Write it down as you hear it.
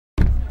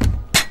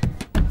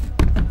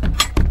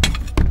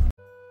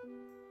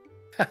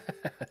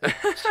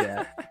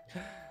Chat.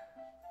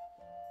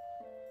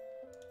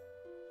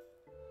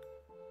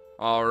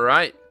 All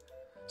right.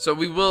 So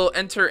we will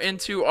enter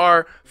into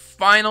our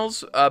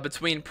finals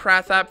between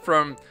Prathap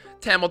from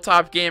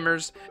Tabletop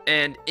Gamers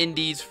and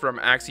Indes from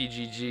Axie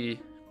GG.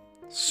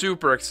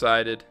 Super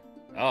excited.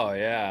 Oh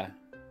yeah.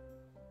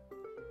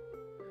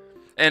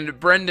 And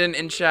Brendan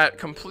in chat,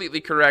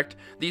 completely correct.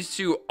 These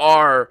two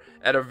are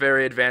at a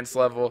very advanced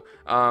level.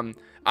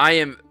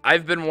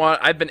 I've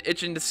been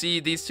itching to see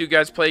these two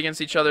guys play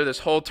against each other this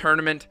whole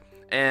tournament,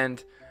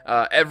 and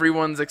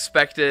everyone's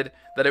expected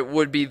that it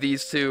would be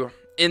these two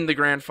in the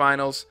grand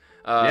finals.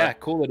 Yeah,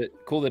 cool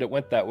that it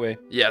went that way.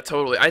 Yeah,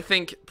 totally. I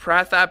think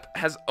Prathap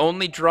has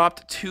only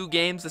dropped 2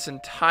 games this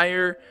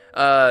entire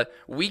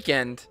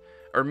weekend,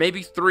 or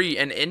maybe 3,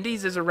 and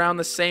Indes is around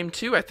the same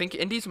too. I think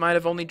Indes might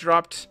have only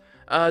dropped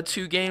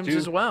 2 games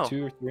as well.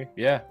 2 or 3.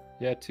 Yeah,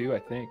 2, I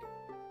think.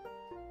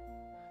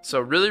 So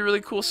really,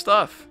 really cool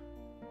stuff.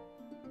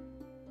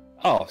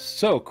 Oh,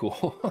 so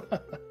cool.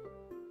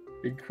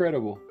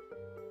 Incredible.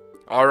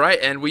 All right,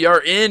 and we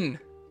are in.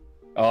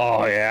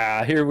 Oh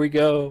yeah, here we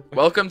go.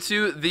 Welcome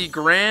to the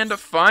grand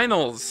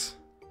finals.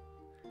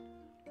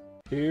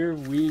 Here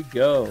we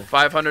go.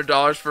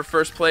 $500 for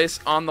first place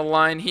on the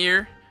line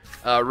here.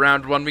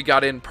 Round 1 we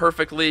got in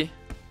perfectly.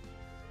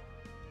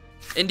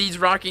 Indes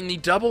rocking the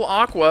double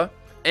aqua,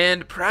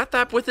 and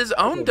Prathap with his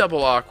own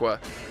double aqua.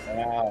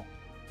 Wow.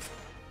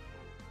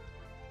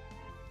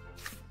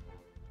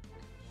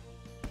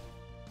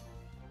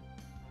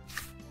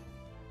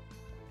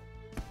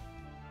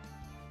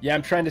 Yeah,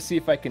 I'm trying to see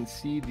if I can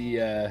see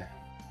the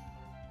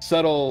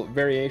subtle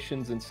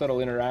variations and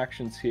subtle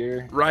interactions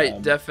here. Right,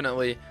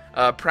 definitely.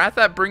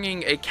 Prathap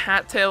bringing a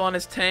cattail on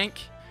his tank.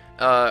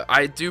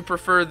 I do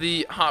prefer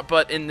the hot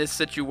butt in this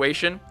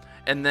situation.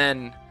 And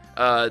then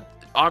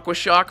Aqua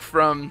Shock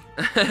from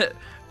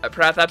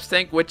Prathap's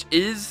tank, which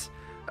is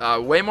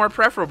way more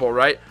preferable,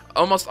 right?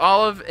 Almost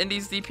all of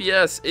Indes'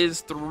 DPS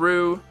is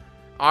through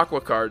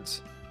Aqua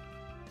cards.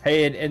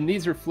 Hey, and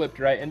these are flipped,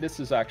 right? And this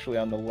is actually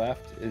on the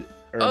left.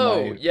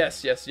 Oh,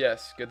 yes.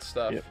 Good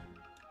stuff. Yep.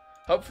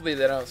 Hopefully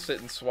they don't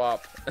sit and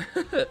swap.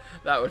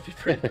 That would be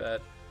pretty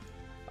bad.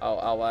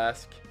 I'll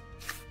ask.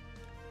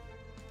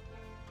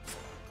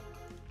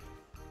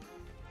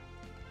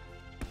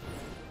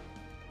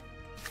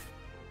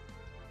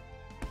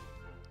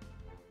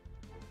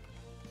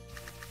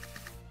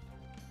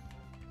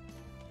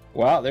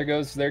 Wow, there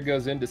goes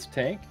Indes'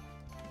 tank.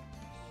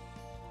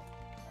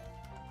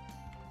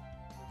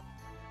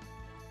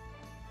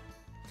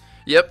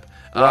 Yep.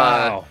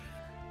 Wow.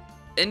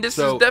 Indes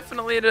is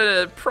definitely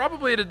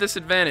probably at a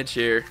disadvantage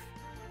here.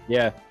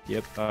 Yeah,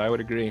 yep, I would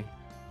agree.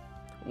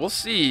 We'll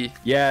see.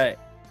 Yeah,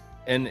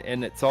 and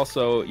it's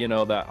also, you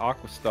know, that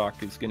aqua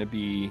stock is going to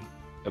be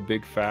a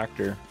big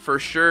factor. For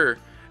sure.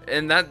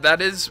 And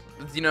that is,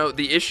 you know,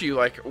 the issue.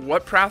 Like,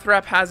 what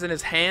Prathap has in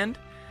his hand,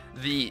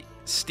 the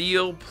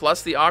steel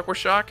plus the aqua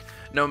shock,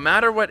 no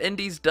matter what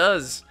Indes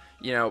does,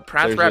 you know,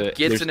 Prathap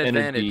gets an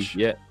advantage.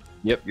 Yeah,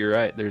 yep, you're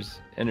right. There's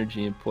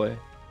energy in play.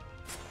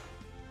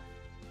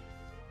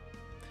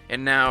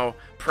 And now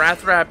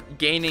Prathap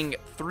gaining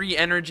 3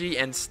 energy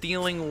and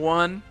stealing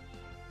 1.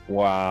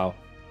 Wow.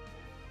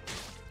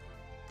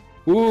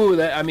 Ooh,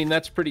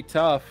 that's pretty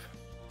tough.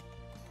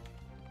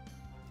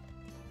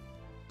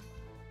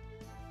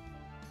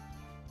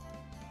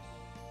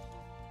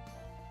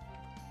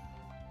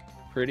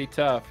 Pretty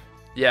tough.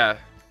 Yeah,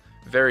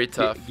 very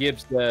tough. It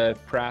gives the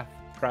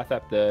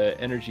Prathap the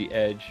energy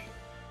edge,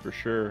 for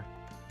sure.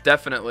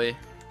 Definitely.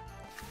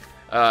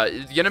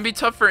 It's gonna be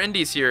tough for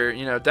Indes here.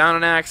 You know, down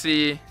an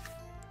Axie.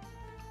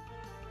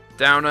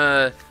 Down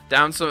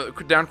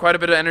quite a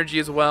bit of energy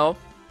as well.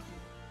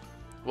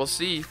 We'll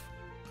see.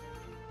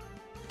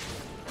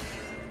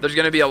 There's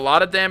gonna be a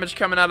lot of damage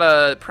coming out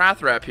of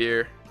Prathap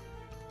here.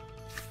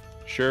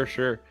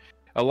 Sure.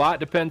 A lot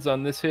depends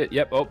on this hit.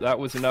 Yep. Oh, that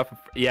was enough.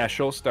 Yeah,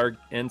 Shoalstar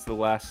ends the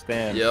last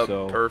stand. Yep.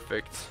 So.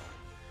 Perfect.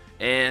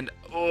 And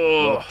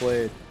well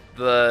played.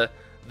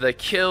 the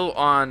kill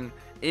on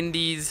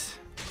Indes.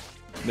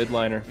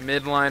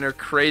 Midliner.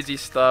 Crazy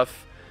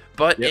stuff.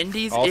 But yep,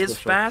 Indes is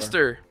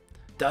faster.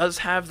 Does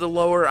have the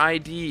lower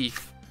ID.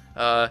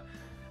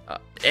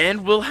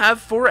 And will have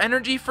 4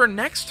 energy for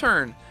next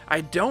turn.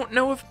 I don't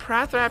know if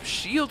Prathap's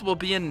shield will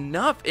be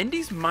enough.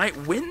 Indes might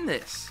win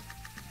this.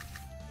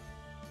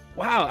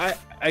 Wow,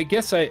 I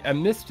guess I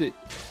missed it.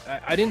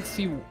 I didn't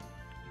see.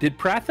 Did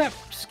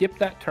Prathap skip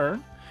that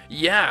turn?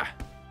 Yeah.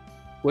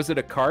 Was it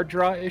a card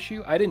draw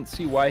issue? I didn't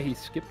see why he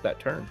skipped that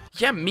turn.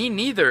 Yeah, me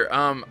neither.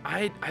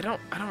 I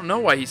don't know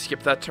why he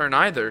skipped that turn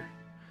either.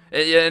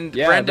 And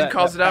yeah, Brandon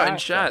calls it out pass, in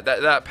chat.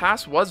 That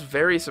pass was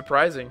very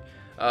surprising.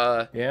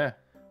 Yeah.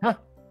 Huh.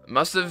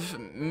 Must have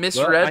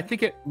misread. Well, I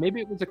think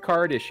maybe it was a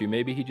card issue.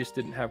 Maybe he just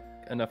didn't have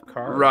enough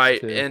cards.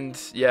 Right, and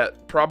yeah,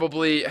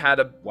 probably had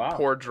a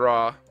poor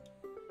draw.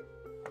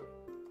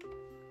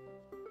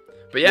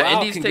 But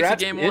yeah, Indes takes a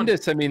game 1.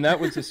 Indes, I mean, that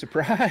was a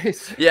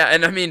surprise. Yeah,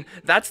 and I mean,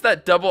 that's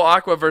that double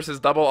aqua versus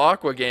double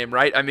aqua game,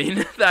 right? I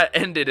mean, that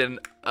ended in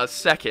a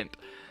second.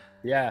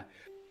 Yeah.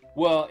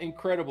 Well,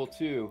 incredible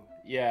too.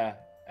 Yeah.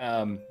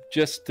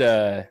 Just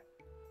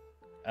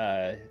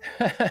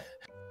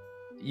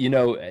you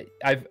know,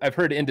 I've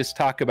heard Indes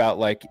talk about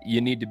like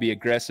you need to be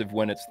aggressive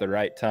when it's the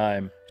right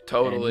time.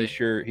 Totally.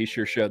 And he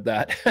sure showed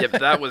that. Yep,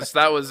 that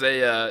was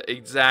a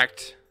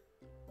exact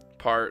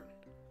part.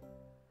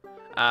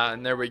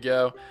 And there we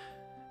go.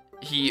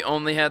 He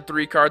only had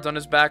 3 cards on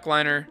his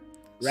backliner.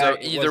 So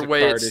Right, either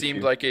way, it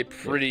seemed like a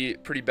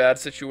pretty bad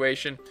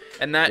situation.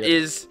 And that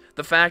is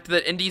the fact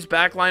that Indy's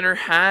backliner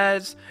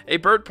has a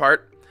bird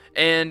part,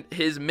 and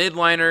his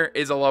midliner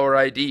is a lower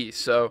ID.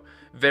 So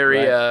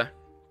very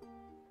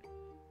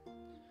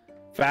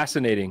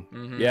fascinating.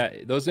 Yeah,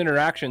 those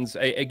interactions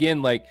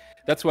again, like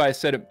that's why I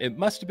said it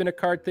must have been a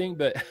card thing,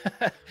 but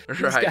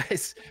these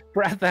guys,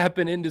 Prathap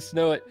and Indes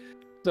know it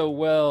so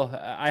well.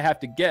 I have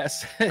to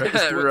guess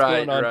what's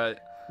going on.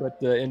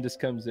 But Indes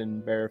comes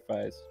and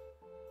verifies.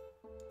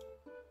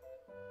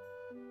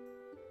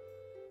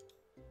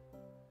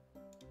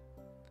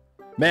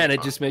 Man,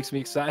 it just makes me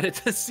excited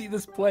to see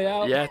this play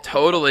out. Yeah,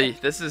 totally.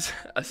 This is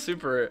a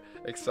super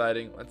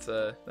exciting. Let's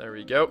there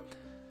we go.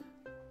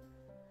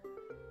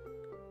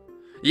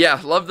 Yeah,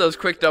 love those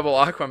quick double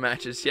aqua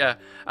matches. Yeah,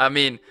 I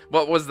mean,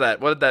 what was that?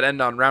 What did that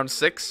end on? Round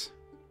 6?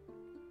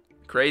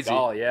 Crazy.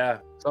 Oh yeah,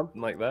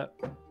 something like that.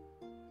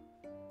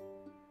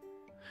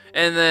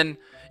 And then,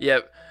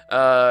 yeah,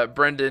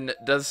 Brendan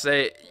does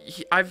say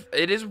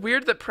it is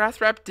weird that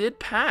Prathap did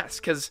pass,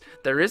 because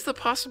there is the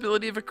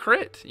possibility of a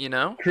crit, you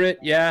know? Crit,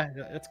 yeah,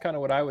 that's kind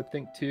of what I would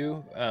think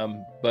too.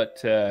 But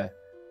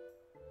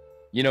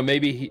you know,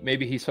 maybe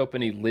he's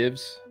hoping he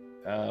lives.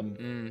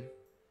 Don't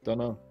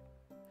know.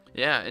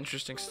 Yeah,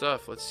 interesting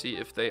stuff. Let's see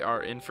if they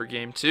are in for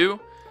game 2.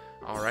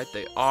 All right,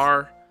 they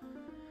are.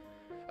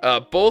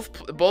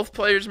 Both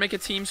players make a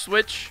team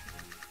switch.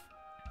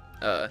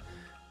 They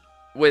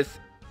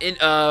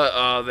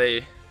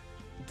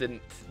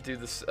didn't do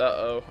this.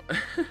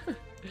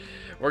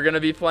 We're gonna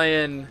be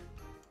playing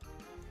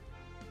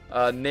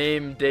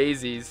Name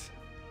Daisies.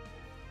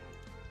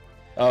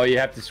 Oh, you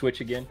have to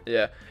switch again?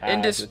 Yeah.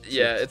 Indes,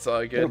 it's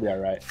all good. It'll be all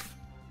right.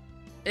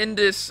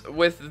 Indes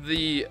with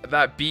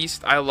that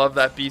beast. I love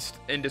that beast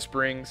Indes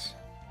brings.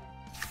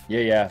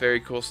 Yeah. Very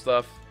cool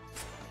stuff.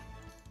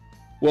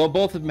 Well,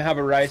 both of them have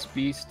a rice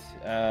beast.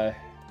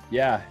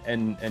 Yeah,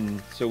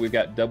 and so we've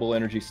got double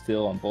energy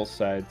still on both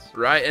sides.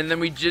 Right, and then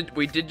we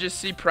did just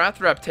see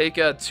Prathap take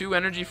 2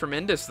 energy from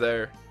Indes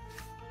there.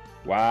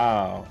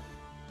 Wow.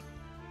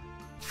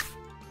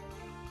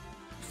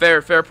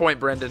 Fair point,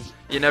 Brendan.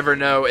 You never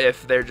know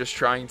if they're just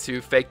trying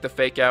to fake the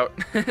fake out.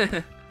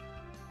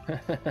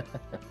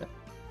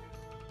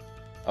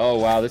 Oh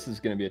wow, this is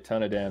going to be a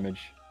ton of damage.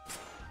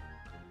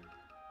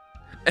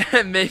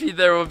 And maybe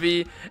there will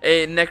be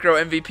a Necro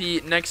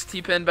MVP next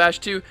TTPEN Bash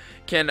 2.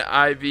 Can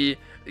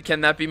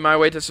that be my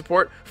way to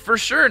support? For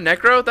sure,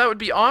 Necro. That would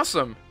be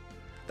awesome.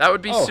 That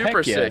would be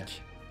super sick.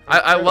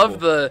 I love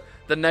the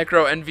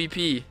Necro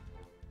MVP.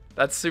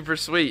 That's super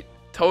sweet.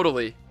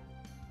 Totally.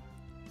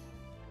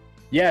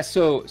 Yeah,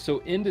 so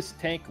Indes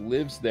tank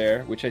lives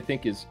there, which I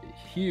think is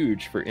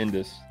huge for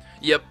Indes.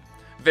 Yep,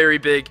 very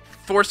big.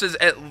 Forces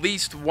at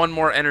least 1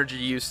 more energy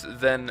use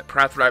than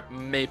Prathap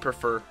may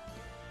prefer.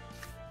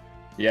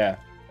 Yeah,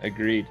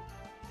 agreed.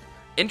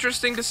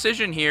 Interesting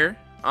decision here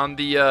on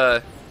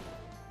the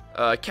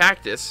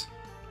cactus.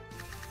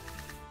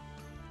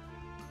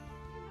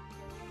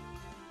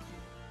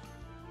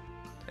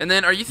 And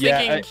then, are you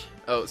thinking?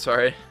 Oh,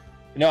 sorry.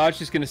 No, I was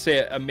just gonna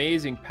say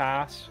amazing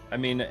pass. I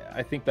mean,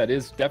 I think that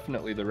is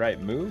definitely the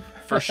right move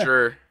for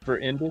sure for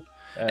Indes.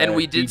 And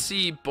we did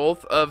see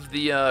both of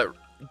the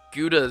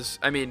Goudas.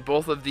 I mean,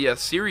 both of the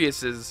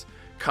Siriuses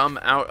come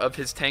out of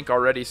his tank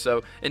already.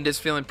 So Indes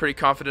feeling pretty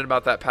confident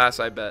about that pass,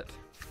 I bet.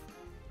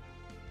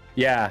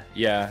 Yeah,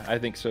 I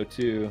think so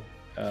too.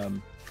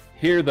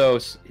 Here though,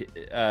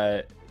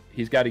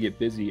 he's got to get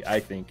busy,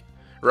 I think.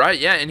 Right,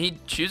 yeah, and he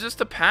chooses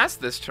to pass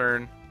this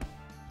turn.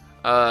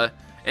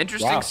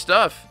 Interesting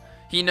stuff.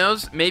 He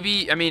knows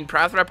maybe, I mean,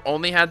 Prathap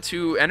only had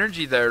 2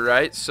 energy there,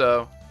 right?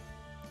 So,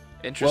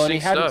 interesting well, and he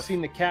stuff. hadn't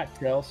seen the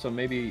cattail, so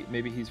maybe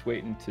he's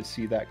waiting to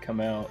see that come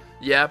out.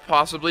 Yeah,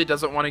 possibly.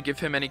 Doesn't want to give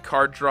him any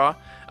card draw.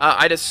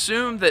 I'd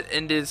assume that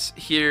Indes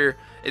here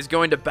is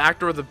going to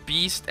backdoor the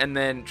beast and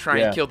then try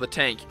and kill the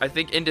tank. I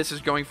think Indes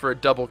is going for a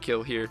double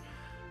kill here.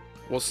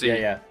 We'll see.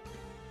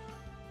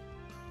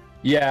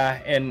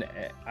 Yeah, and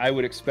I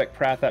would expect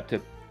Prathap to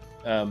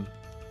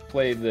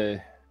play the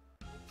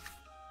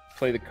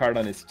card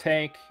on his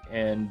tank,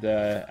 and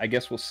I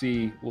guess we'll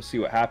see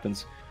what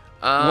happens.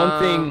 One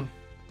thing.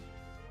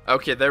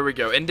 Okay, there we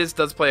go. Indes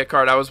does play a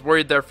card. I was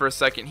worried there for a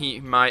second.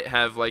 He might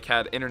have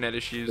had internet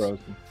issues,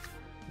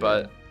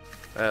 but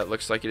it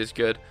looks like it is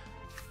good.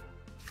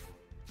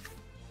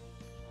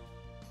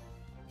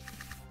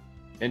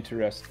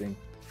 Interesting.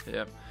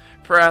 Yep.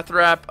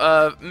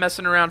 Prathap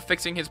messing around,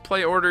 fixing his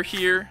play order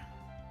here.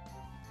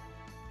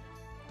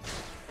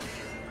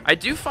 I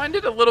do find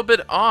it a little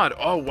bit odd.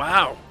 Oh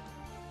wow.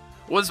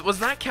 Was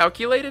that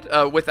calculated?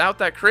 Without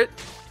that crit,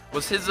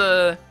 was his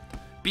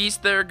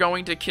beast there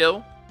going to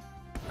kill?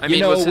 I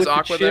mean, was his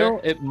aqua there?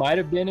 It might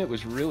have been. It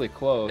was really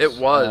close. It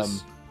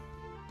was.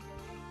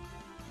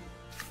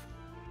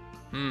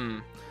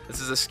 This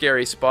is a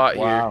scary spot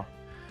here. Yeah.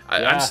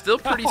 I'm still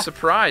pretty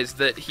surprised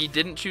that he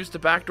didn't choose to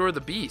backdoor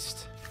the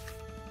beast.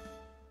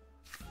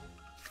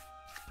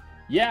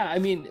 Yeah, I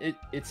mean,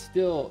 it's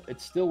still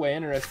way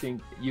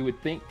interesting. You would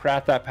think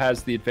Prathap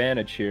has the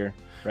advantage here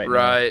right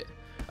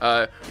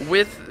now.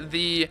 With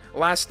the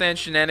last stand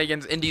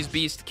shenanigans, Indes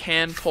beast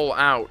can pull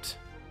out.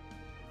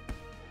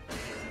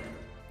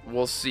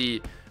 We'll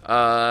see.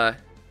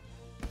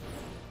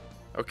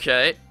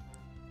 Okay.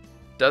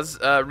 Does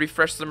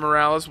refresh the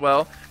morale as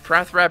well.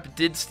 Prathap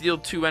did steal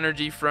 2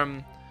 energy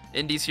from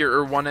Indes here,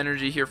 or 1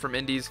 energy here from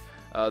Indes.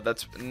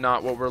 That's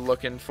not what we're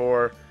looking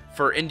for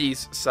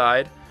Indes'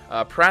 side.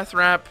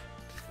 Prathap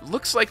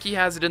looks like he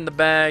has it in the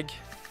bag.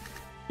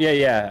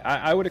 Yeah,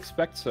 I would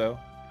expect so.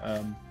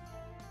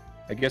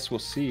 I guess we'll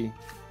see.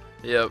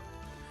 Yep.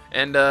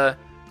 And the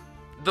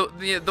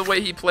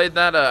way he played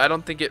that, I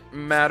don't think it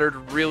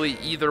mattered really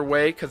either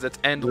way because it's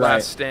end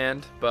last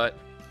stand. But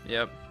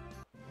yep.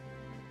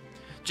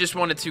 Just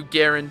wanted to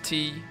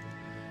guarantee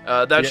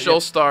that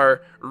Shoal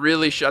Star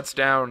really shuts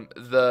down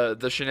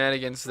the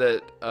shenanigans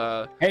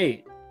that.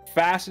 Hey,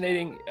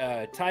 fascinating.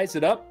 Ties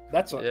it up.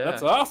 That's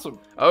awesome.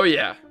 Oh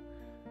yeah.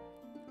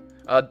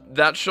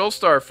 That Shoal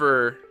Star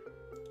for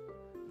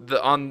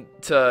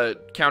to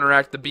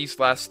counteract the beast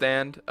last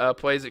stand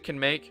plays it can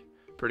make.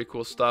 Pretty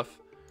cool stuff.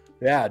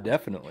 Yeah,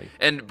 definitely.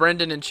 And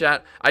Brendan in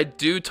chat, I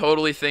do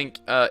totally think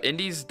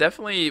Indes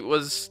definitely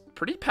was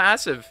pretty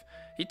passive.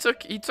 He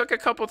took a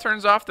couple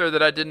turns off there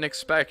that I didn't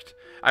expect.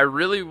 I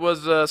really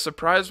was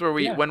surprised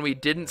when we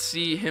didn't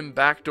see him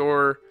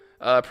backdoor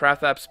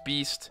Prathap's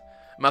beast.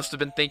 Must have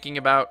been thinking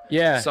about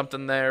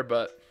something there,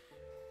 but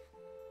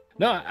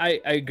no, I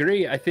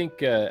agree. I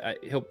think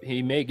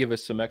he may give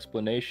us some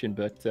explanation,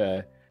 but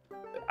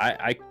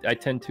I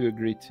tend to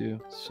agree too.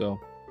 So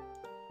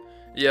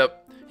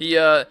yep, he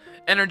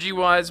energy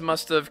wise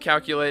must have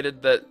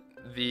calculated that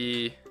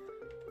he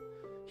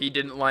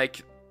didn't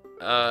like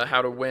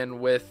how to win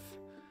with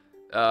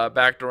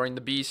backdooring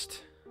the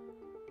beast.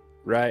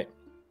 Right.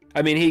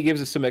 I mean, he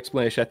gives us some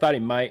explanation. I thought he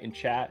might in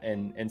chat,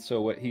 and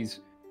so what he's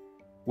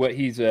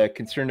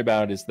concerned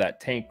about is that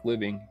tank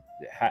living.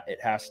 It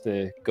has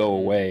to go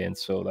away, and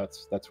so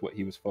that's what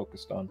he was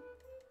focused on.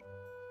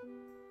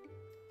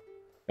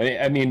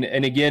 I mean,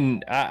 and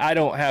again, I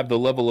don't have the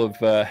level of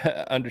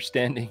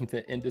understanding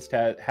that Indes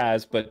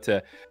has, but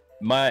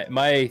my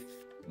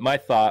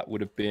thought would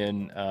have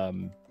been,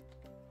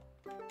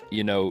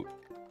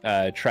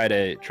 try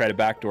to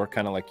backdoor,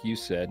 kind of like you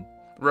said.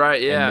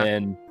 Right. Yeah.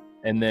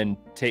 And then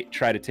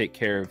try to take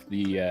care of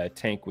the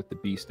tank with the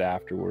beast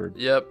afterward.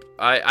 Yep.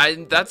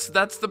 That's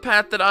the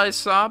path that I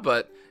saw,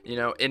 but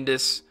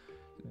Indes,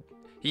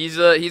 he's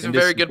a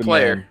very good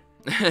player.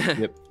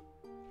 Yep.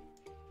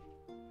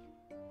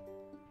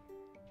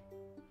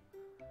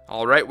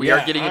 All right, we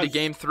are getting into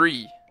game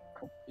 3.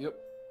 Yep.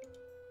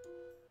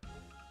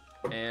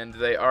 And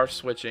they are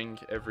switching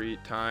every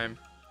time.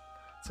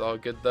 It's all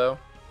good though.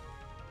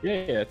 Yeah,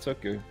 it's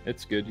okay.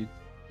 It's good.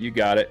 You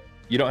got it.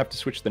 You don't have to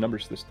switch the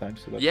numbers this time.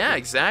 So that's good.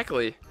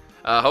 Exactly.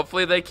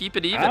 Hopefully they keep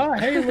it even. Ah,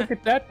 hey, look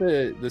at that!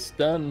 The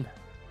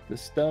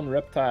stun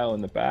reptile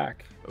in the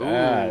back. Ooh.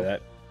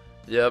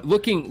 Yep.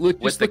 Looking at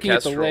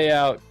the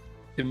layout,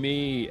 to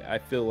me, I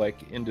feel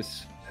like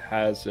Indes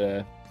has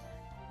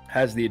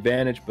the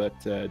advantage, but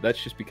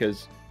that's just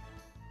because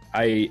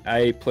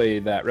I play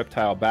that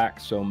reptile back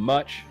so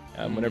much.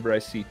 Whenever I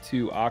see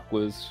 2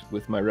 aquas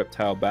with my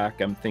reptile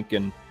back, I'm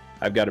thinking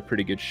I've got a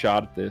pretty good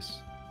shot at this.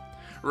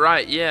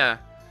 Right. Yeah.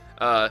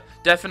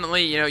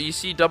 Definitely. You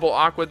see double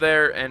aqua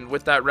there, and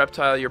with that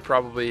reptile, you're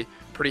probably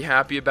pretty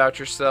happy about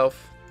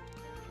yourself.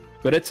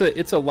 But it's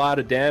a lot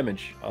of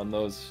damage on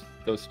those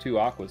 2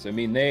 aquas. I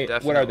mean,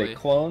 what are they,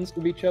 clones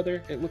of each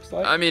other? It looks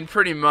like. I mean,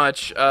 pretty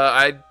much.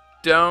 I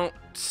don't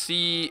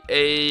see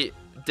a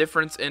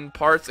difference in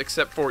parts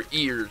except for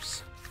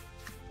ears.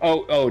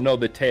 Oh no,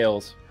 the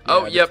tails.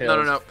 Yep.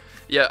 Tails. No.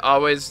 Yeah,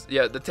 always.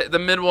 Yeah, the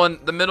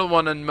middle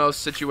one in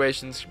most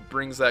situations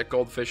brings that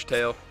goldfish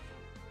tail.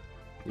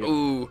 Yep.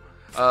 Ooh,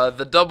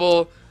 the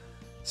double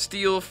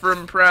steal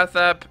from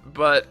Prathap,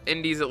 but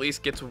Indes at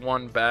least gets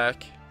 1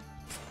 back.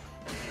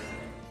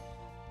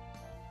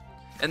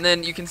 And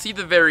then you can see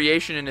the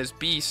variation in his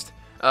beast.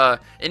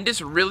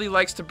 Indes really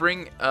likes to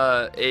bring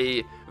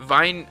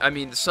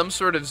some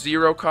sort of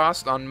 0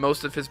 cost on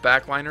most of his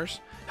backliners.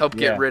 Help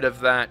get rid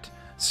of that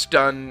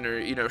stun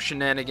or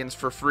shenanigans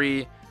for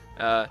free.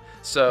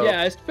 So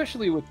yeah,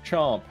 especially with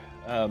Chomp.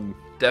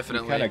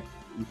 Definitely.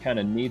 You kind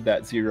of need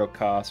that 0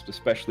 cost,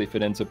 especially if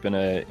it ends up in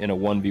a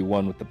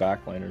 1v1 with the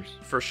backliners.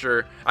 For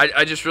sure.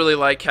 I just really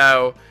like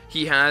how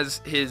he has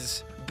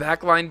his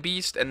backline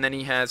beast, and then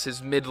he has his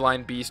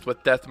midline beast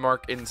with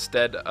Deathmark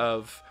instead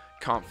of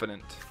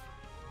Confident.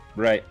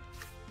 Right.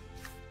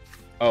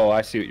 Oh,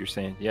 I see what you're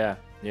saying. Yeah,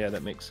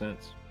 that makes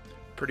sense.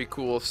 Pretty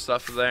cool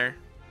stuff there.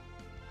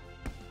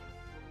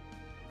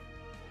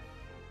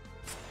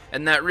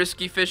 And that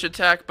risky fish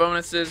attack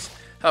bonuses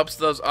helps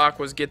those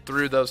aquas get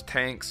through those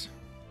tanks.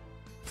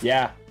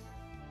 Yeah.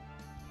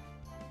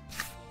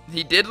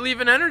 He did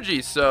leave an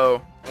energy,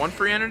 so 1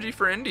 free energy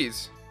for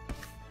Indes.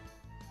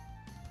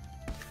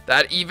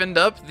 That evened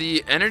up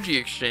the energy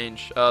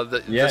exchange.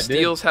 The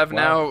steals have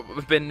now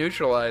been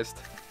neutralized.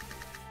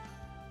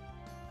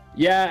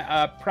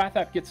 Yeah,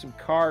 Prathap gets some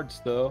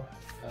cards though.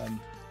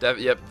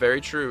 Yep,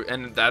 very true,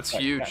 and that's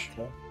huge.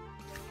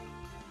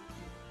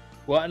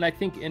 Well, and I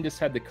think Indes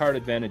had the card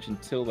advantage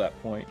until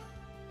that point.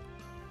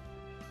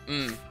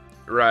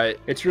 Right.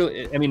 It's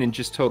really, I mean, in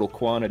just total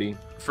quantity.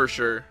 For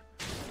sure.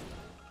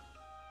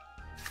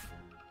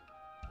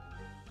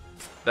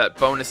 That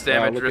bonus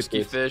damage,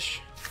 risky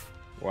fish.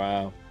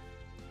 Wow.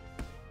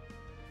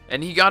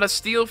 And he got a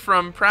steal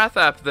from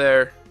Prathap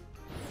there.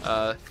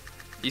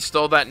 He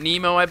stole that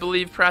Nemo, I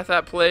believe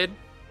Prathap played.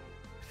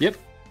 Yep.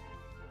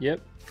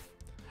 Yep.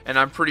 And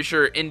I'm pretty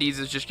sure Indes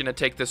is just going to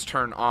take this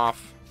turn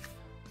off.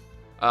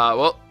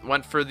 Well,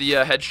 went for the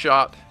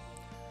headshot.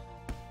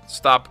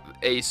 Stop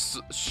a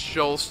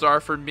Shoal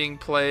Star from being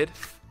played.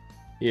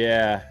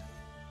 Yeah.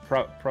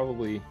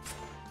 Probably.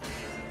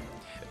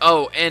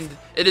 Oh, and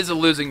it is a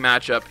losing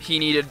matchup. He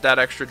needed that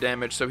extra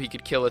damage so he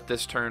could kill it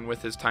this turn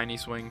with his tiny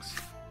swings.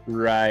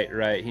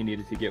 Right. He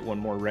needed to get one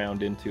more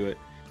round into it.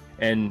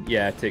 And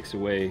yeah, it takes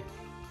away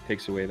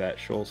that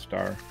Shoal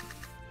Star.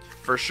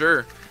 For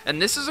sure. And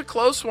this is a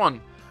close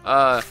one.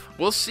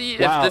 We'll see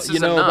if this is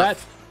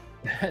enough.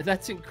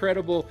 That's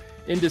incredible.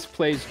 Indes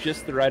plays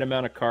just the right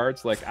amount of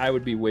cards. Like, I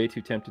would be way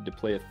too tempted to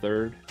play a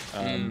third,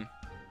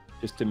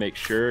 just to make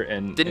sure.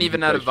 And didn't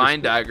even add a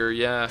Vine Dagger,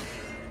 yeah.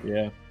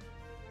 Yeah.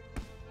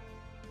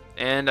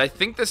 And I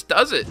think this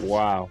does it.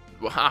 Wow.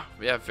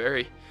 Yeah,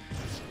 very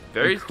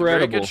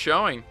good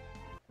showing.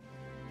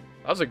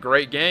 That was a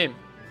great game.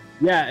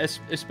 Yeah,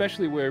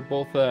 especially where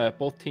both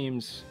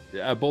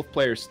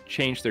players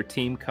changed their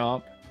team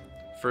comp.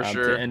 For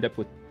sure. To end up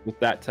with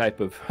that type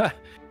of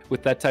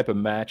with that type of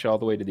match all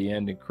the way to the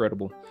end.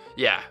 Incredible.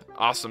 Yeah,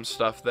 awesome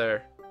stuff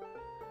there.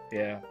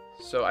 Yeah.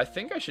 So I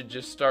think I should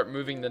just start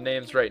moving the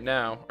names right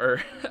now,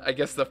 or I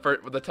guess the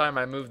time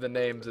I move the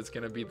names, it's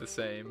gonna be the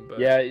same. But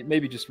yeah,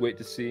 maybe just wait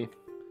to see.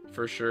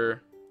 For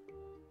sure.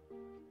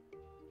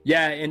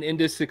 Yeah, and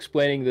Indes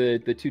explaining the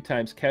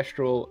 2x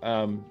Kestrel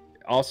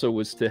also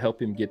was to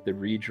help him get the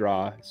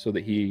redraw so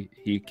that he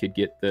could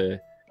get the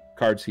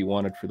cards he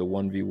wanted for the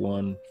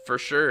 1v1. For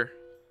sure.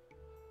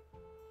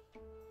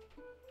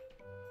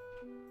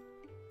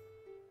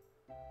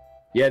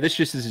 Yeah, this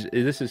is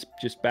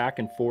just back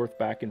and forth.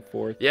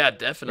 Yeah,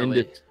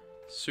 definitely.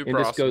 Super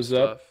Indes awesome goes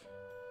stuff. up.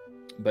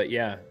 But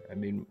yeah, I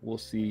mean, we'll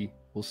see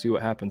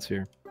what happens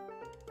here.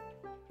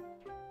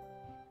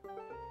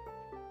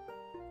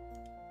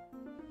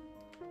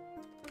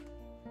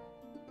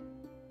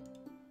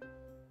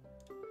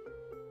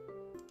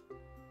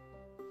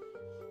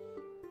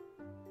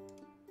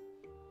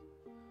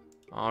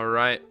 All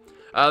right.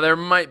 There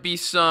might be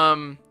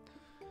some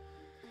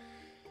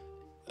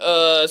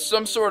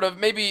sort of,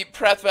 maybe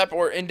Prathap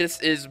or Indes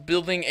is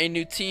building a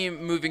new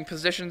team, moving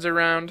positions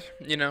around,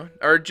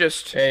 or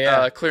just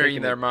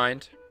clearing their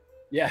mind.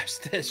 Yeah,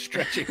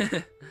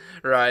 stretching.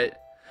 Right.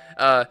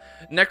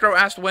 Necro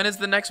asked, when is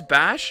the next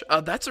bash?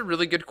 That's a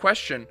really good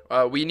question.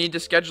 We need to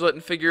schedule it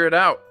and figure it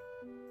out.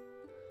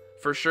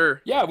 For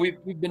sure. Yeah,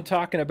 we've been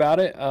talking about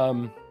it.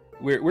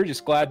 We're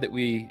just glad that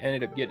we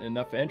ended up getting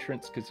enough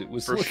entrants because it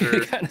was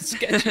looking kind of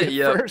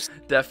sketchy at first.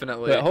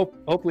 Definitely. But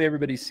hopefully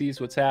everybody sees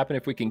what's happening.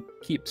 If we can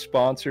keep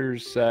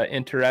sponsors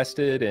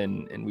interested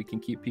and we can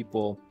keep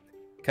people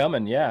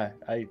coming, yeah.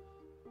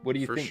 What do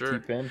you think,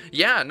 TTPEN?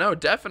 Yeah, no,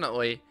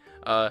 definitely.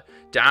 I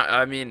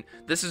mean,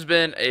 this has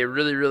been a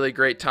really, really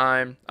great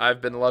time.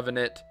 I've been loving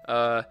it.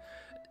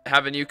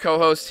 Having you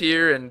co-host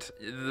here, and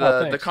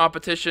the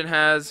competition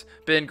has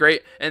been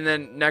great. And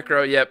then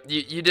Necro, yep,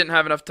 you didn't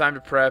have enough time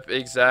to prep.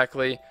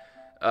 Exactly.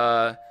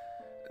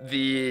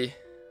 We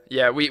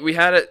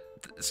had it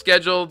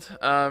scheduled,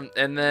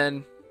 and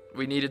then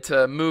we needed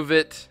to move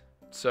it.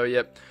 So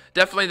yep,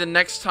 definitely the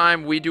next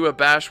time we do a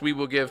bash, we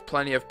will give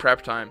plenty of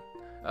prep time.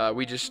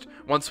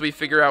 Once we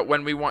figure out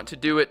when we want to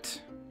do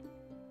it.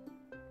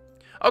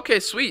 Okay,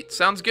 sweet.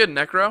 Sounds good,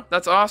 Necro.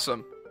 That's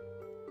awesome.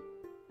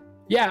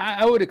 Yeah,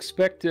 I would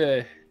expect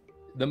the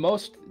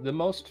most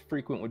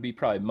frequent would be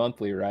probably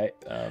monthly, right?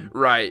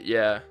 Right.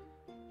 Yeah.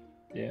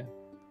 Yeah.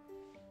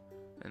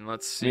 And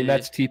let's see. I mean,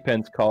 that's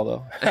TTPEN's call,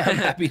 though. I'm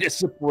happy to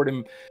support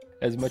him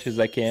as much as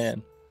I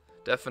can.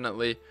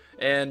 Definitely.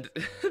 And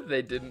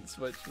they didn't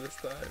switch this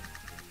time.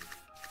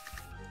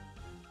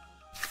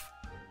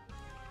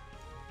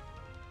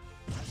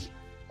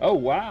 Oh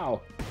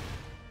wow!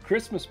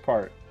 Christmas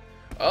part.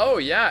 Oh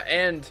yeah,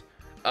 and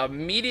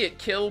immediate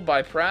kill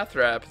by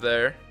Prathap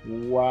there.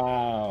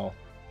 Wow.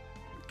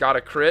 Got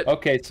a crit.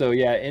 Okay, so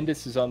yeah,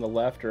 Indes is on the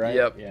left, right?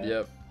 Yep, yeah.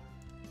 Yep.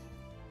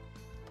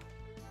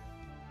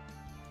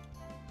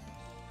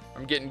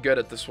 I'm getting good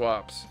at the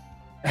swaps.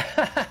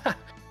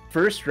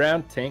 First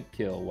round tank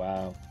kill,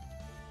 wow.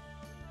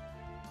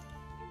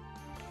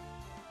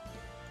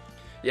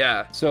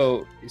 Yeah.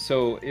 So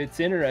it's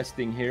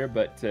interesting here,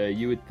 but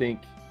you'd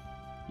think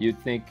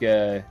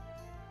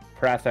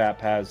Prathap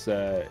has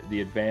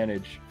the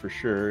advantage for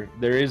sure.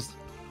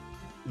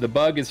 The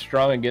bug is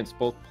strong against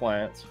both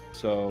plants,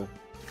 so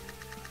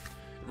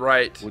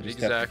right, we'll just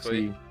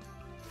exactly. have to see.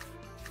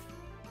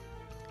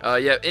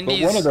 Yeah, But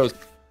Indes.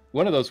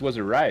 one of those was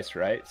a Rice,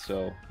 right?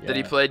 So yeah. That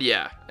he played,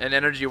 yeah. And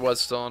energy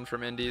was stolen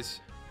from Indes.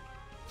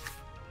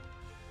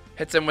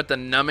 Hits him with the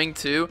numbing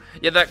too.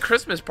 Yeah, that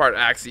Christmas part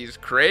Axie is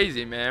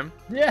crazy, man.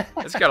 Yeah,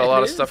 it's got a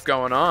lot of stuff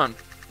going on.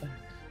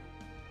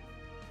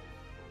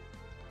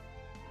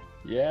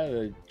 Yeah,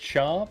 the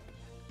Chomp,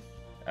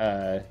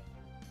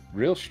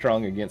 real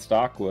strong against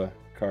Aqua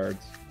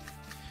cards.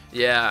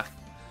 Yeah,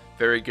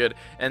 very good.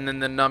 And then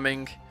the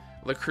numbing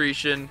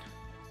Lucretian.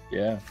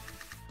 Yeah.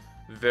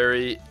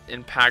 Very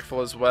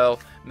impactful as well.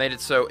 Made it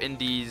so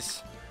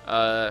Indes,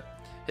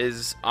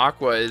 his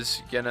Aqua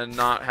is gonna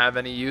not have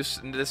any use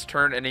in this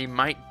turn, and he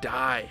might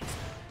die.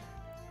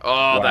 Oh,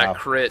 wow. That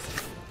crit.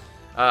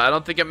 I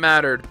don't think it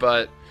mattered,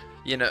 but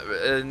you know,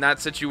 in that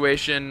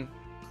situation,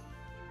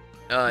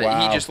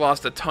 he just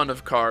lost a ton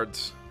of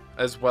cards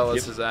as well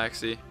as his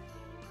Axie.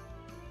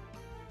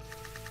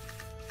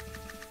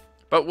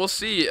 But we'll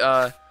see.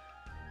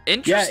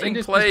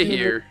 Interesting play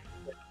here.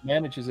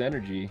 Manages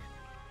energy.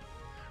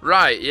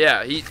 Right,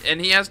 yeah.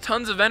 He has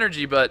tons of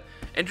energy, but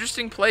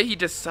interesting play. He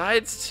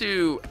decides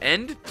to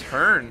end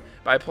turn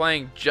by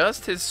playing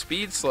just his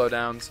speed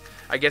slowdowns.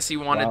 I guess he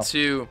wanted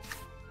to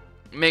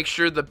make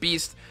sure the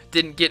beast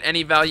didn't get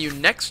any value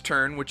next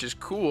turn, which is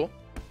cool.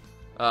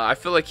 I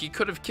feel like he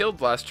could have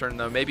killed last turn,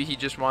 though. Maybe he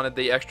just wanted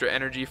the extra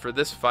energy for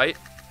this fight.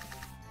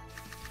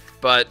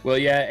 But well,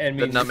 yeah, and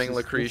the numbing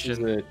Lucretian. This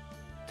is a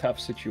tough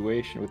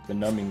situation with the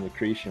numbing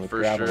Lucretian with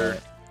for sure.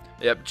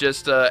 Yep,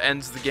 just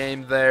ends the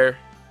game there.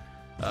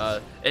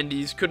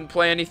 Indes couldn't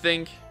play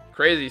anything.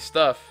 Crazy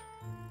stuff.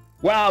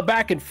 Wow,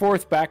 back and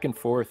forth, back and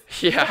forth.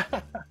 Yeah.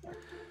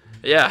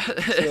 Yeah.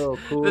 So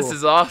cool. This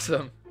is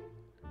awesome.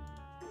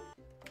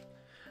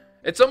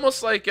 It's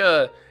almost like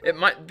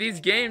these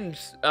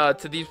games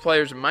to these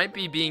players might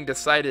be being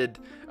decided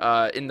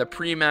in the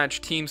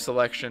pre-match team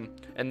selection,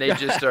 and they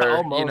just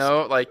are, you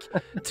know, like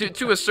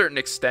to a certain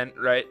extent,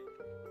 right?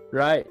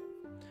 Right.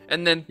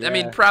 And then I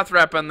mean,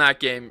 Prathap on that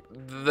game,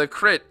 the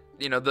crit,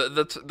 you know,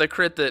 the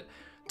crit that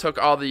took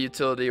all the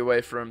utility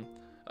away from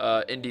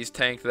Indes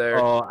tank there.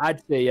 Oh,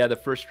 I'd say the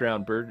first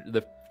round bird,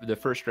 the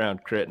first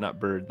round crit, not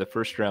bird, the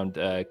first round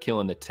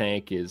killing the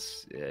tank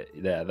is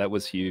that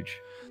was huge.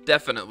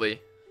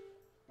 Definitely.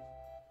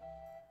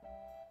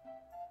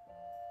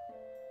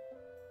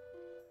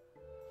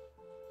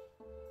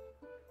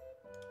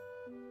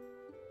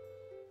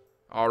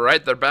 All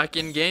right, they're back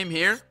in game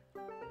here.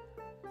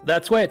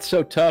 That's why it's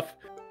so tough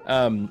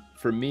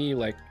for me.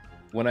 Like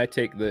when I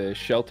take the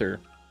shelter.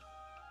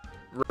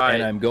 Right.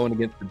 And I'm going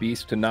against the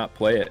beast to not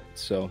play it,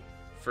 so.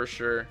 For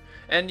sure.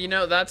 And, you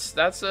know, that's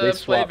a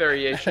play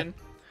variation.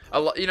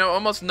 You know,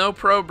 almost no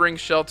pro brings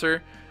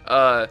shelter.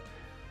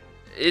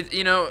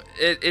 You know,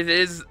 it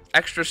is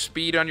extra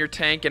speed on your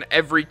tank, and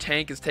every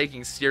tank is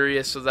taking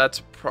serious, so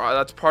that's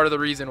part of the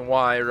reason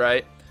why,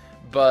 right?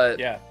 But,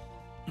 yeah.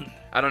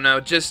 I don't know,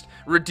 just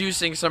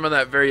reducing some of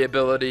that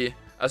variability,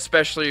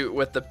 especially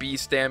with the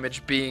beast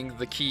damage being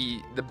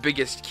the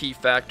biggest key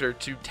factor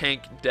to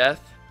tank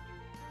death.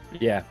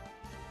 Yeah.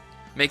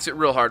 Makes it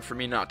real hard for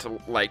me not to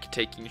like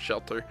taking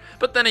shelter.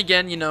 But then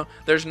again, you know,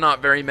 there's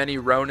not very many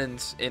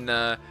Ronins in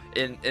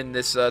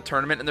this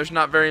tournament, and there's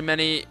not very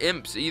many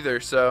imps either.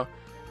 So,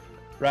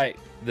 right.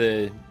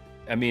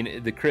 I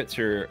mean, the crits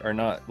are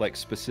not like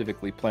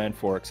specifically planned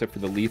for, except for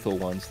the lethal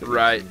ones.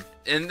 Right.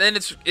 And then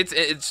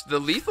it's the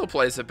lethal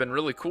plays have been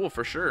really cool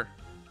for sure.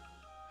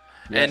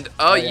 Yeah. And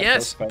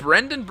yes,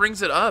 Brendan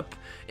brings it up.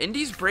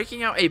 Indes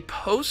breaking out a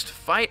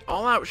post-fight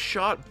all-out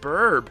shot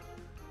burb.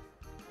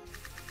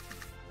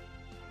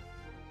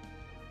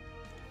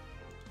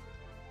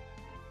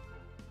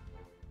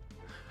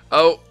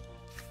 Oh,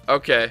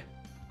 okay.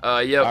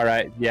 Yep. All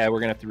right. Yeah,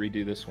 we're gonna have to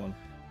redo this one.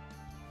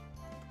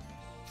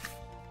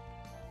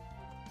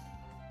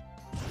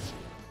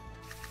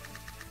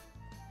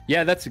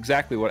 Yeah, that's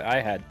exactly what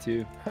I had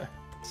too.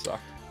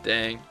 Sucked.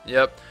 Dang.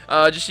 Yep.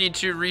 Just need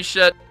to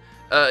reset.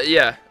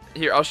 Yeah.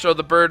 Here, I'll show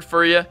the bird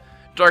for you.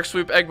 Dark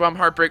Swoop, Egg Bomb,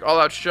 Heartbreak, All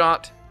Out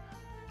Shot.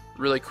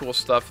 Really cool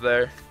stuff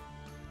there.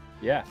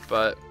 Yeah.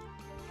 But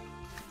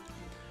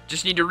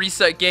just need to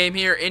reset game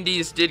here.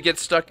 Indes did get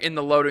stuck in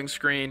the loading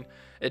screen.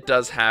 It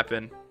does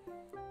happen.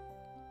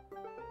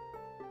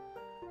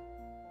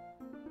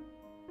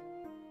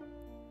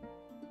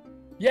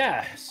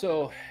 Yeah,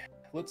 so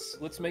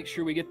let's make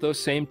sure we get those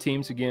same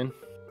teams again.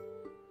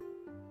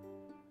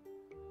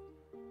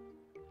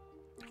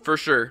 For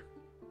sure.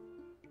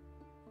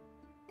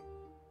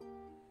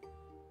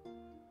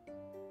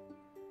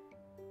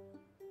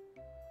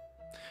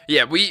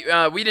 Yeah, we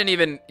didn't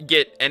even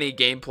get any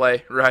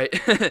gameplay, right?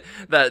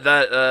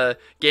 that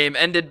game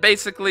ended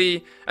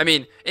basically. I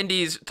mean,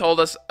 Indes told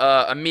us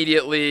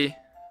immediately.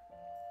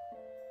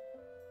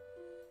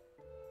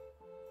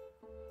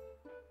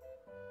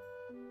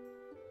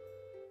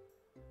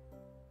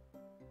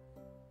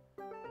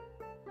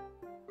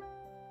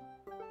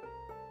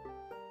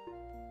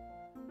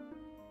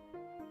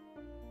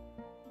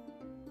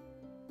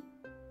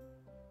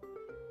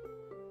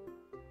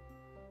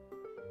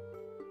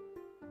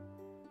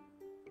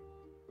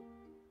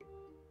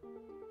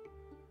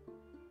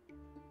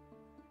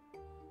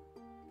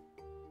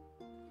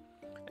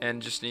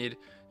 and just need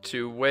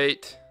to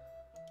wait.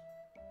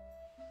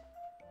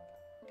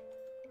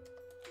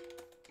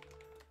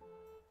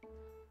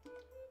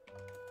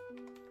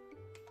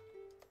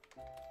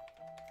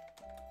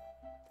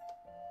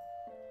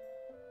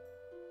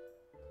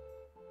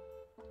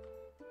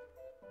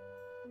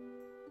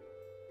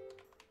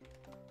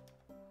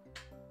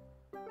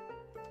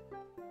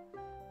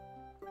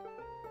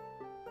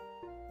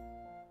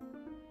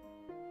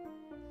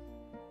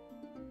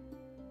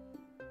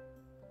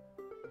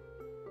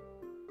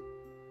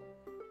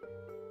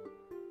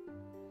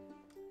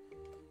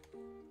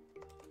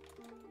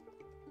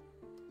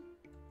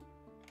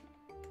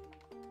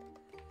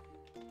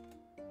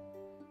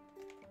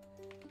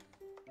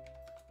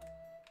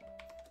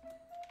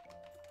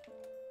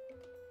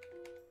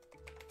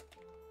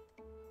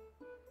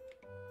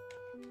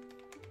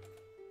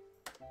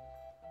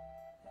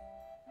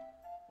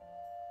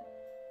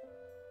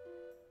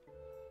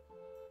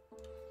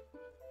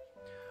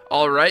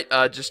 All right,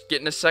 just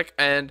getting a sec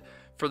and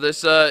for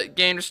this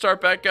game to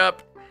start back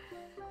up.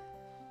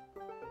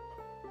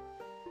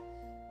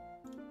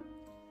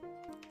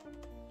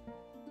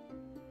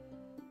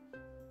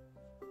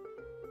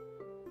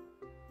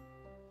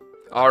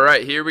 All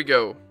right, here we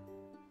go.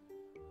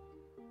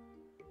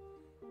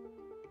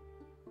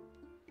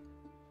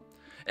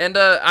 And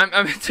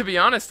I'm to be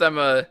honest, I'm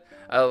a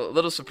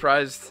little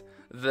surprised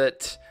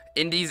that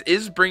Indes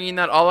is bringing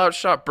that all-out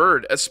shot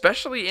bird,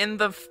 especially in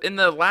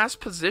the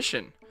last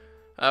position.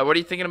 What are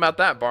you thinking about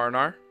that,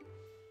 Barnar?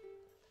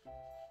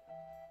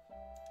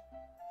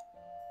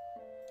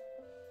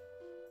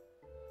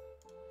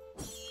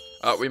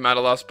 Oh, we might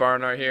have lost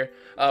Barnar here.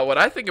 What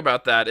I think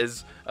about that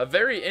is a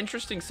very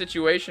interesting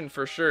situation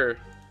for sure.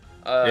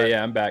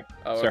 Yeah, I'm back.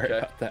 Oh, Sorry okay.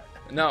 about that.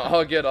 No,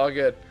 all good, all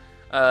good.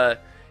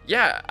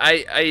 Yeah,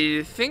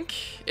 I think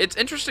it's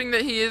interesting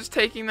that he is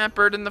taking that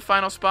bird in the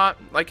final spot,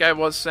 like I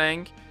was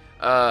saying.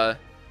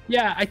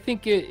 Yeah, I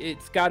think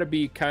it's got to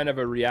be kind of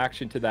a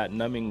reaction to that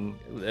numbing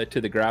to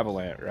the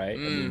Gravelant, right? I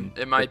mean,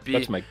 it might be.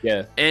 That's my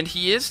guess. And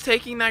he is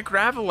taking that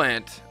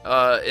Gravelant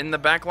in the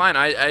back line.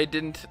 I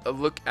didn't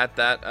look at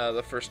that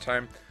the first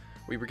time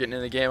we were getting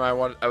in the game. I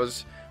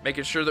was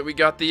making sure that we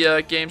got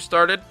the game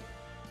started.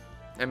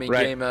 I mean,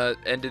 right. Game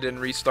ended and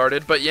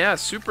restarted. But yeah,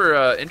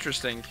 super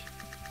interesting.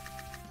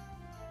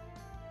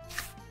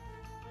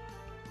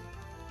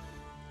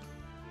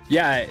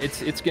 Yeah,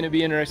 it's going to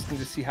be interesting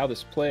to see how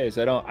this plays.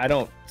 I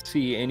don't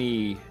see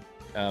any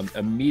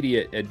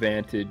immediate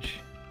advantage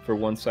for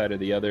one side or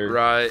the other.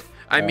 Right.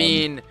 I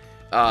mean,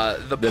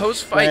 the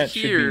post fight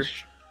here,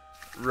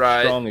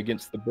 right? Strong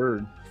against the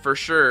bird for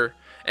sure.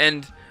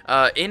 And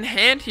in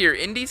hand here,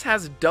 Indes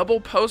has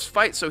double post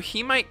fight, so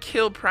he might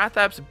kill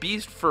Prathap's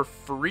beast for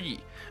free.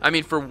 I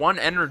mean, for 1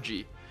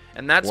 energy,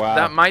 and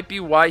that might be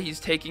why he's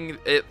taking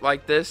it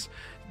like this,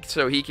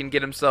 so he can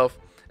get himself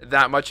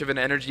that much of an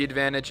energy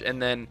advantage.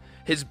 And then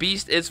his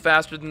beast is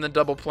faster than the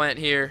double plant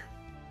here.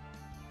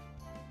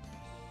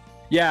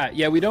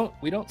 Yeah, we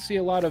don't see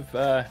a lot of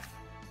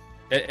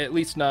at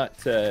least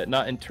not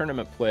in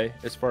tournament play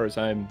as far as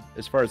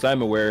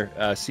I'm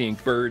aware, seeing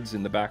birds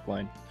in the back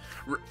line.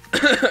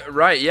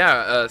 Right,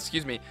 yeah,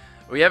 excuse me.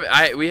 We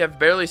have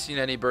barely seen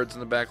any birds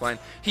in the back line.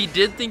 He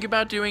did think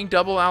about doing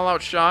double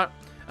all-out shot,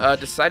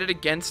 decided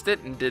against it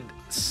and did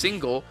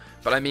single.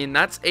 But I mean,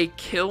 that's a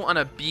kill on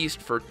a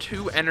beast for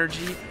 2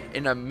 energy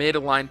in a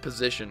mid-line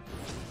position.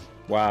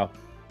 Wow.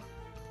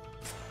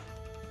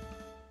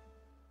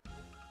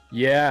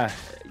 Yeah,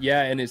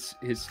 and his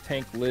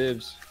tank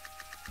lives.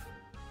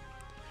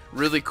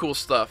 Really cool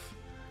stuff.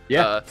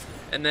 Yeah.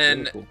 And then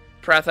really cool.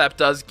 Prathap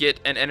does get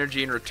an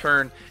energy in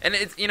return, and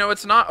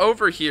it's not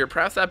over here.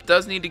 Prathap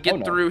does need to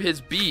get through his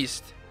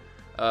beast,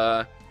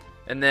 and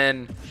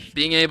then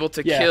being able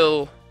to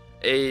kill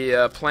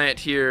a plant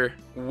here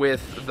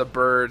with the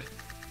bird.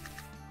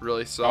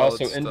 Really solid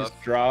also, stuff.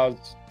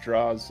 Indes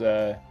draws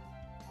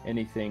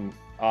anything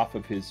off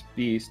of his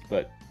beast,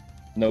 but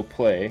no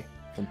play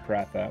from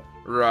Prathap.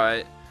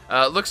 Right.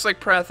 Looks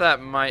like Prathap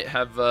might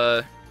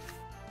have.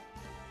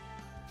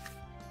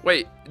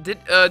 Wait, did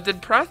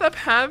Prathap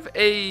have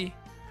a?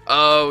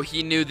 Oh,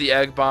 he knew the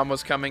egg bomb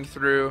was coming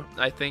through.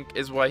 I think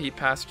is why he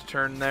passed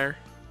turn there.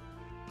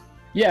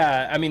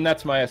 Yeah, I mean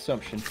that's my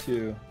assumption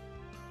too.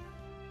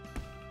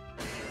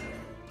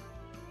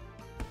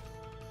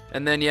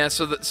 And then yeah,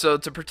 so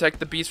to protect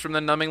the beast from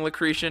the numbing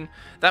Lacretian,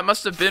 that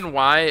must have been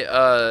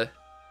why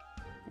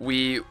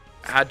we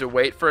had to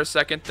wait for a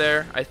second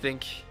there. I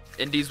think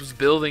Indes was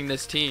building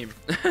this team.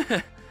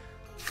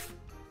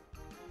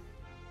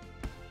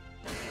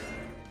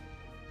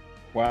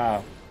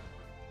 Wow.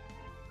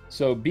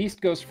 So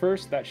beast goes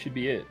first. That should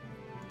be it.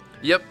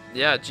 Yep.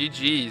 Yeah.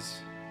 GG's.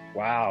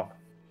 Wow.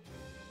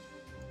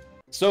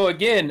 So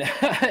again,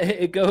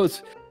 it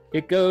goes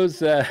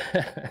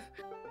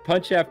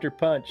punch after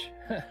punch.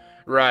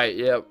 Right.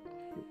 Yep.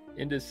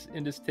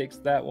 Indes takes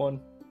that one.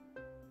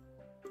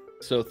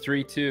 So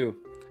 3-2.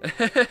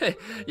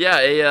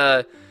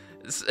 Yeah.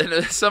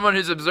 Someone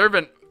who's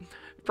observant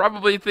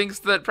probably thinks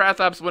that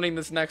Prathap's winning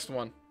this next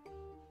one.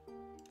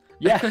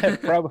 Yeah,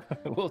 probably.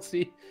 We'll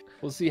see.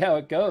 we'll see how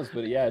it goes.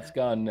 But yeah, it's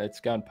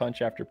gone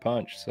punch after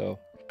punch. So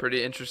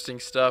pretty interesting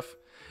stuff.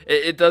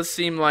 It does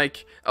seem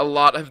like a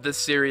lot of this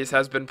series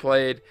has been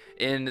played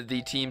in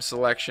the team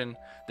selection.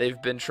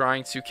 They've been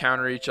trying to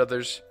counter each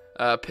other's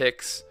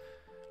picks.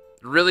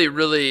 Really,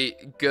 really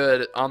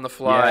good on the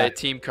fly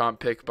team comp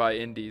pick by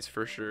Indes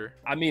for sure.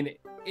 I mean,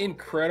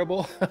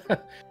 incredible.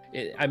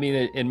 I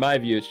mean, in my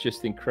view, it's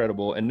just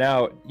incredible. And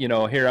now, you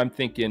know, here I'm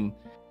thinking,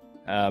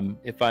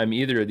 if I'm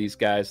either of these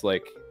guys,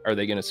 like, are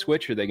they going to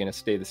switch? Or are they going to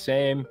stay the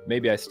same?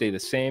 Maybe I stay the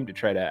same to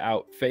try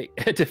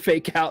to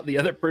fake out the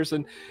other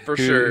person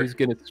who's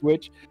going to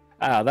switch.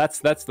 That's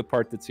the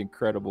part that's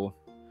incredible.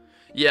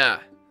 Yeah,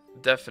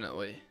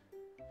 definitely.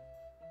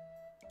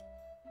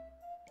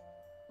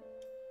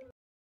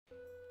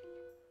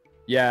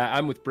 Yeah,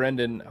 I'm with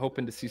Brendan,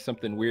 hoping to see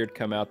something weird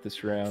come out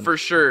this round. For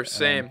sure,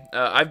 same.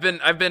 I've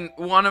been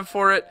wanting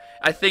for it.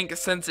 I think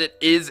since it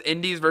is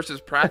Indes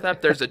versus Prathap,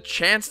 there's a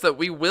chance that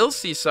we will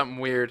see something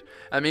weird.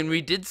 I mean,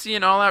 we did see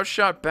an all-out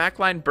shot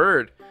backline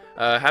bird.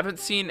 Haven't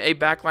seen a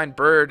backline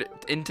bird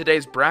in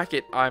today's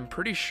bracket, I'm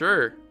pretty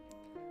sure.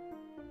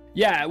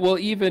 Yeah, well,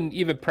 even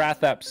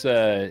Prathap's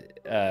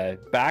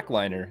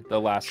backliner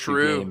the last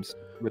two games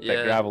with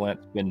that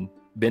Gravelant's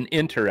been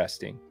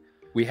interesting.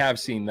 We have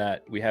seen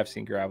that. We have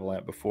seen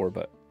Gravelant before,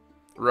 but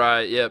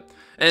right, yep,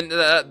 and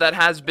that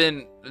has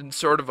been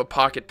sort of a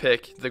pocket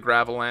pick, the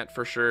Gravelant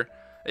for sure.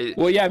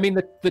 Well, yeah, I mean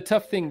the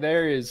tough thing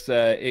there is,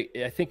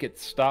 I think it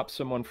stops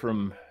someone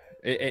from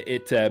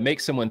it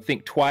makes someone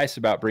think twice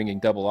about bringing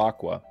double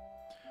aqua.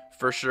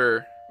 For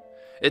sure,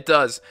 it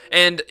does,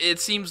 and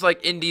it seems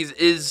like Indes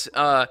is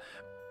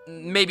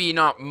maybe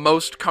not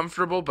most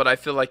comfortable, but I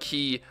feel like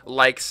he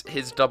likes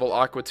his double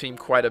aqua team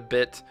quite a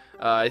bit.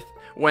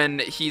 When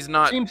he's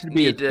not seems to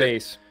be his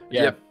base.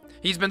 Yeah. Yep.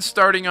 He's been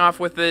starting off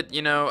with it,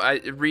 you know,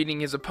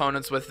 reading his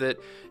opponents with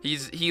it.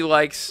 He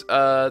likes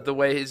the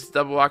way his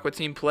double aqua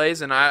team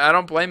plays, and I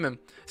don't blame him.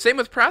 Same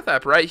with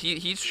Prathap, right?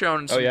 He's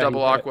shown some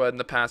double aqua in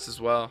the past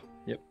as well.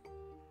 Yep.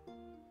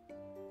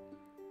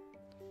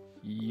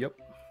 Yep.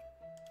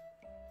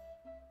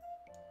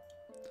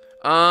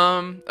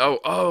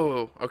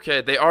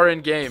 Okay, they are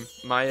in game.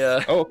 My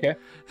okay.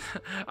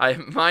 I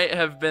might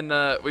have been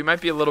we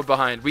might be a little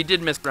behind. We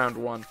did miss round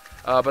 1.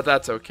 But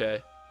that's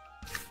okay.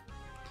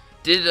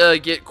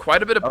 Did get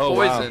quite a bit of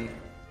poison. Wow.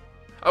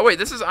 Oh wait,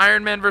 this is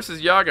Iron Man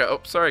versus Yaga.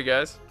 Oh, sorry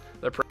guys.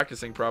 They're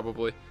practicing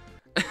probably.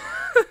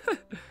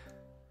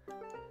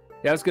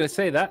 Yeah, I was gonna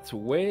say that's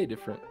way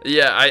different.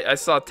 Yeah, I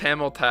saw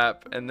Tamil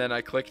tap and then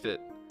I clicked it.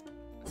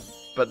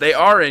 But they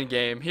are in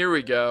game. Here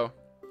we go.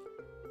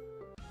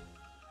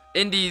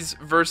 Indes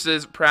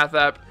versus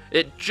Prathap.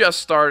 It just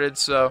started,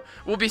 so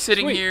we'll be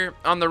sitting here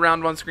on the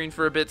round 1 screen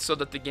for a bit so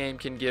that the game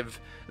can give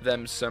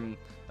them some,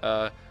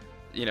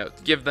 you know,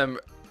 give them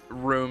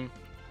room,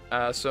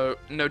 so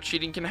no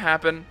cheating can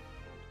happen.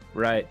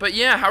 Right. But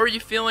yeah, how are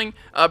you feeling?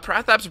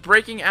 Prathap's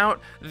breaking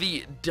out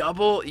the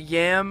double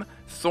yam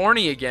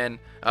thorny again.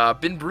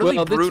 Been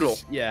really brutal.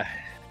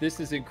 This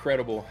is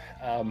incredible.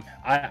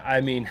 I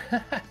mean,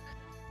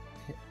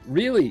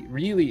 really,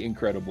 really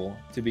incredible,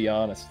 to be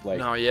honest.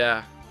 Like. Oh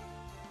yeah.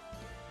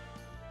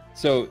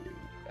 So,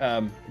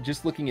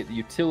 just looking at the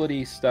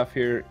utility stuff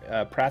here,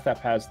 Prathap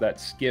has that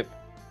skip,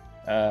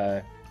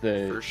 the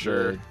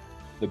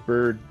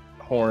bird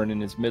horn in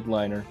his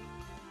midliner.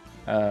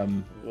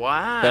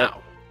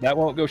 Wow. That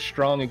won't go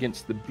strong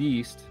against the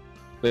beast,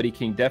 but he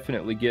can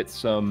definitely get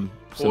some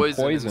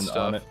poison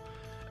on it.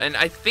 And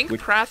I think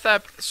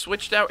Prathap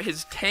switched out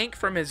his tank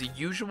from his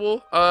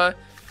usual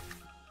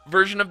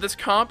version of this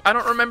comp. I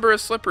don't remember a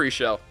slippery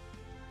shell.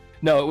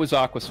 No, it was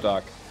Aqua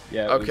Stock.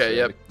 Yeah. Okay.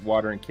 Yep.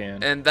 Watering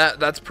can. And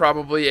that's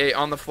probably a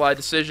on-the-fly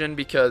decision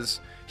because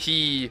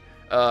he,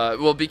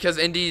 because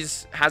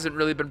Indes hasn't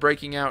really been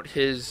breaking out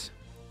his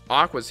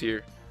aquas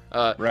here.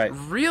 Right.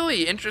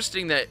 Really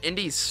interesting that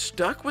Indes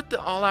stuck with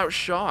the all-out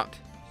shot.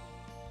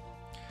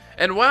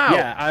 And wow.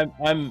 Yeah,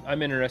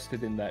 I'm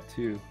interested in that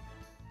too.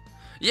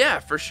 Yeah,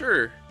 for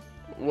sure.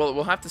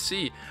 We'll have to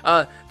see.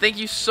 Thank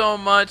you so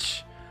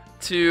much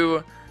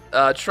to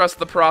Trust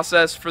the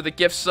Process for the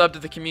gift sub to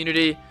the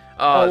community.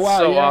 Oh, wow,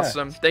 so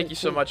awesome. Thank you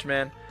so much,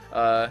 man.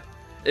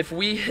 If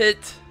we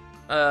hit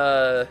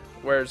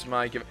where's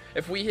my give?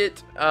 If we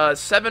hit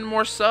 7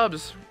 more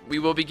subs, we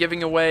will be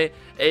giving away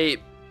a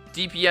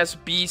DPS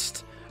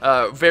beast,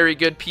 very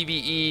good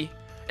PvE,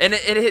 and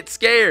it hit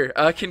Scare.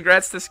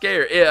 Congrats to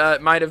Scare.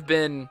 It might have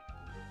been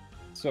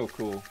so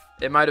cool.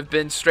 It might have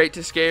been straight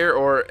to Scare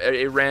or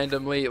it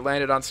randomly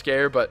landed on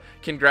Scare, but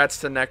congrats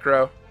to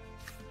Necro.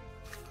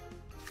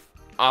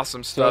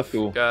 Awesome stuff, so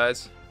cool.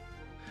 Guys.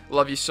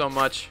 Love you so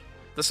much.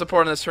 The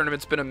support in this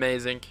tournament's been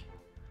amazing.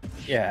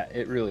 Yeah,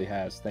 it really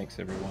has. Thanks,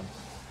 everyone.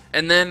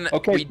 And then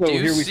we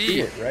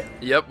see it, right?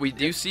 Yep, we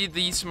do see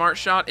the smart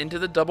shot into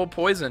the double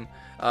poison.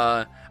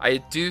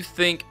 I do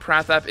think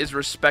Prathap is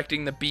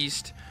respecting the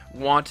beast.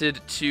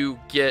 Wanted to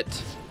get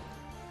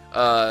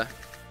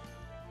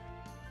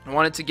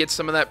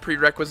some of that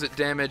prerequisite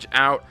damage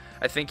out.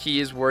 I think he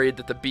is worried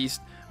that the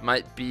beast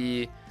might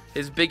be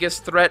his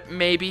biggest threat,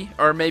 maybe,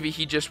 or maybe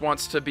he just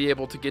wants to be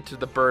able to get to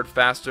the bird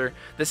faster.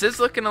 This is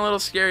looking a little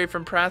scary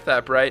from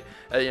Prathap, right?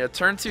 You know,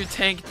 turn 2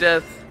 tank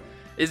death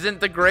isn't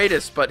the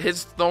greatest, but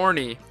his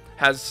Thorny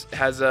has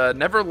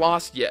never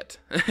lost yet.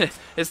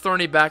 His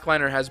Thorny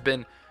backliner has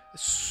been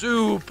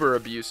super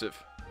abusive.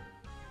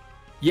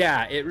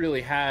 Yeah, it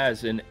really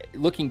has. And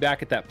looking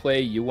back at that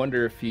play, you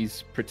wonder if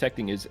he's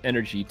protecting his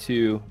energy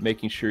too,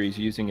 making sure he's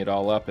using it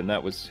all up, and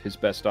that was his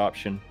best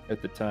option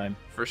at the time.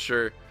 For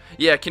sure.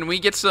 Yeah, can we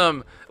get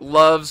some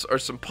loves or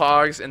some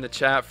pogs in the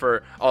chat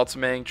for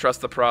Ultimang?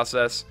 Trust the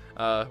process.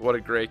 What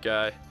a great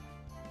guy.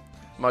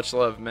 Much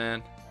love,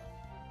 man.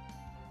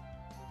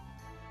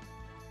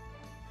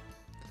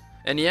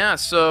 And yeah,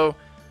 so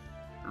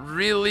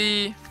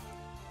really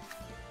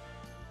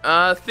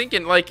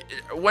thinking, like,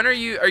 when are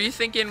you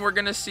thinking we're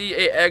gonna see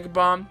a egg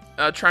bomb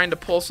trying to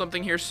pull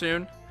something here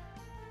soon?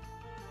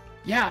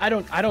 Yeah, I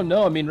don't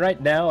know. I mean, right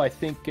now I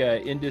think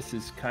Indes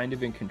is kind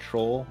of in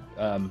control.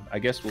 I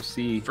guess we'll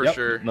see. For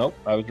sure. Nope,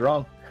 I was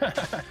wrong.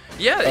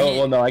 Yeah. Oh,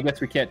 well, no, I guess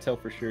we can't tell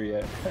for sure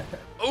yet.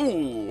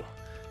 Ooh.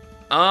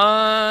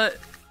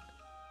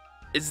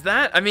 Is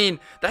that? I mean,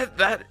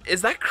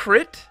 is that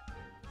crit?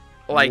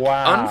 Like,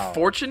 wow.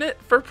 Unfortunate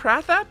for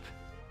Prathap?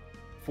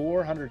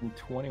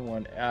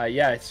 421.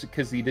 Yeah, it's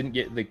because he didn't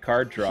get the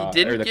card draw.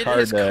 He didn't get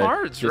his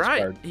cards,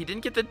 right? He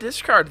didn't get the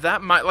discard.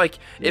 That might, like,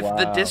 if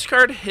the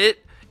discard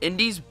hit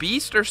Indy's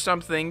Beast or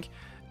something,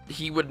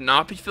 he would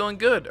not be feeling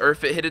good. Or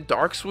if it hit a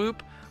Dark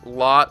Swoop,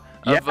 lot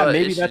of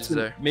maybe issues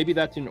there. Maybe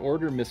that's an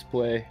order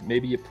misplay.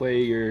 Maybe you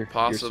play your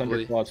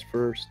Thunderclaws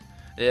first.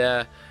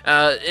 Yeah,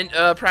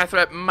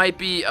 Prathap might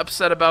be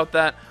upset about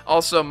that.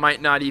 Also,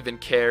 might not even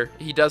care.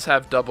 He does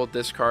have double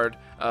discard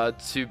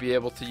to be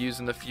able to use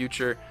in the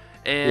future,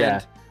 and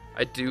yeah.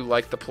 I do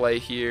like the play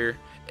here.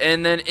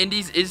 And then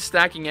Indes is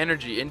stacking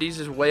energy. Indes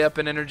is way up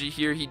in energy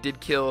here. He did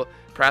kill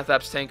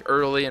Prathap's tank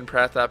early, and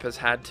Prathap has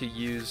had to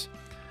use,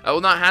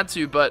 well, not had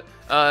to, but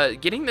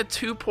getting the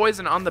 2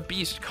 poison on the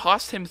beast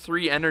cost him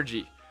 3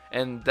 energy,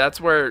 and that's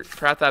where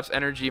Prathap's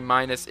energy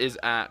minus is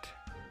at.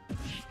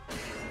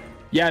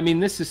 Yeah, I mean,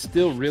 this is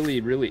still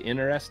really, really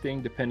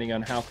interesting depending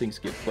on how things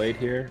get played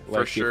here.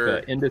 Like, for sure.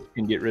 If Indes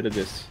can get rid of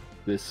this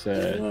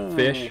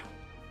fish,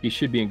 he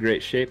should be in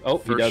great shape. Oh,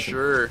 he doesn't.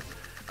 For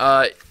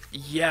sure.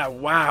 Yeah,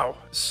 wow.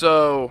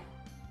 So...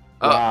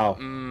 wow.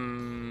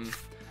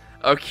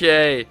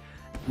 Okay.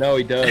 No,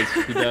 he does.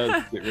 He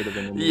does get rid of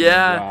him.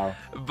 Yeah, wow.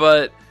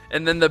 But...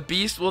 And then the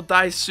beast will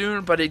die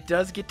soon, but it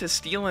does get to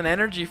steal an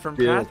energy from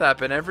Prathap,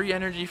 and every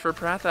energy for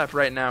Prathap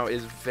right now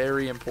is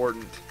very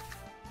important.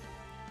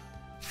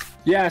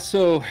 Yeah,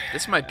 so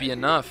this might be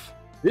enough.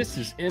 This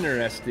is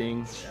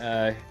interesting.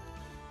 I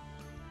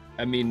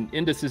mean,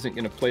 Indes isn't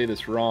going to play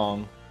this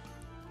wrong.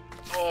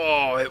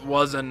 Oh, it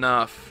was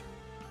enough.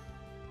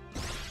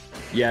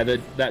 Yeah,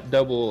 that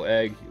double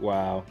egg.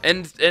 Wow.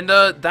 And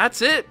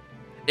that's it.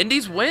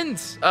 Indes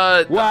wins.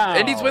 Wow.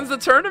 Indes wins the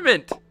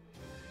tournament.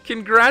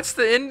 Congrats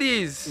to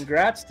Indes.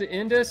 Congrats to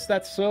Indes.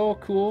 That's so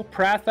cool.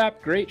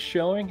 Prathap, great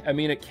showing. I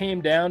mean, it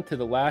came down to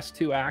the last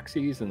 2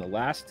 Axies and the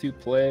last 2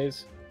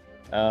 plays.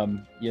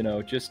 You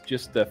know,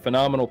 just a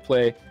phenomenal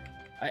play,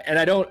 and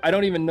I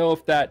don't even know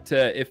if that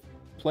if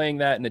playing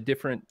that in a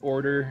different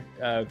order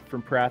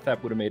from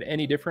Prathap would have made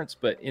any difference,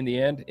 but in the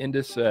end,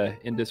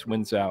 Indes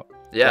wins out.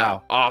 Yeah,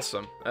 wow.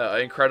 Awesome,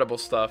 incredible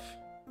stuff.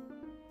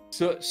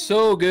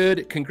 So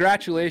good.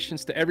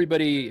 Congratulations to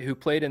everybody who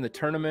played in the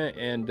tournament,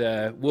 and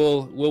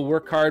we'll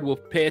work hard. We'll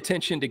pay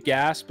attention to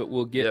gas, but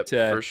we'll get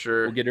for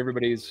sure. We'll get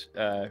everybody's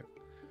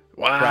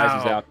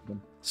prizes out to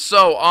them.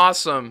 So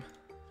awesome.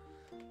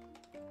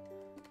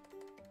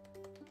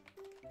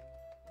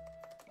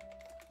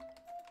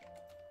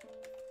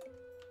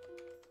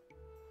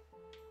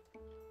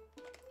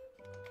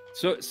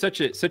 So such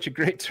a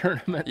great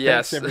tournament.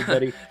 Yes. Thanks,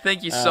 everybody.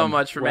 Thank you so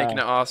much for making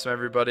it awesome,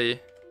 everybody.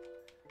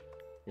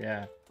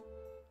 Yeah.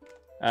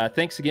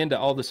 Thanks again to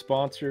all the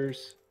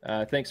sponsors.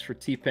 Thanks for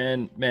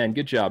TTPEN. Man,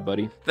 good job,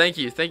 buddy. Thank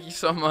you. Thank you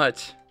so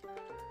much.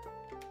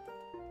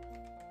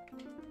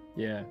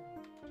 Yeah.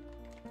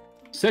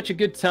 Such a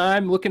good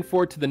time. Looking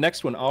forward to the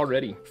next one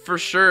already. For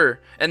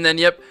sure. And then,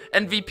 yep,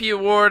 MVP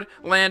award,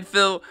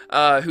 Landfill,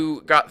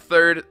 who got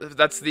 3rd.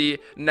 That's the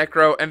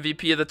Necro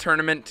MVP of the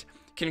tournament.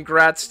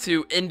 Congrats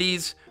to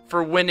Indes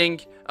for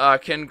winning.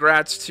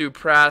 Congrats to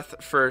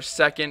Prath for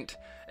 2nd.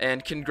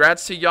 And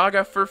congrats to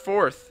Yaga for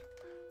 4th.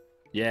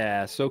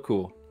 Yeah, so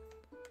cool.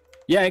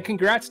 Yeah, and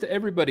congrats to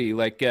everybody.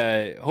 Like,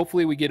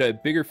 hopefully we get a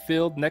bigger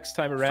field next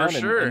time around. For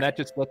sure. And that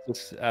just lets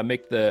us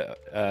make the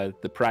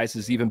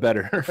prizes even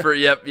better.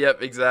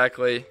 Yep,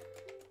 exactly.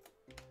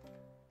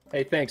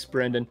 Hey, thanks,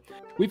 Brendan.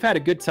 We've had a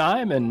good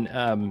time,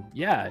 and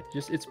yeah,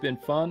 it's been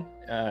fun.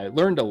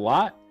 Learned a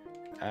lot.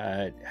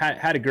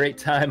 Had a great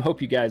time. Hope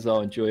you guys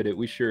all enjoyed it.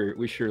 We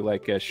sure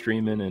like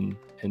streaming,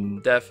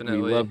 and definitely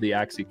we love the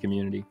Axie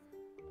community.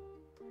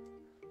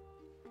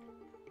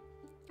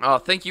 Oh,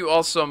 thank you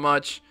all so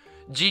much.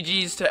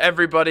 GG's to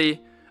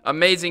everybody.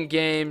 Amazing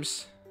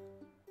games.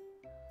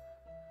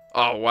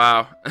 Oh,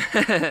 wow.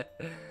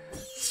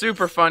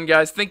 Super fun,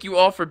 guys. Thank you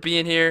all for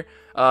being here.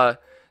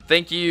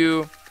 Thank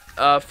you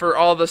for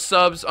all the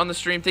subs on the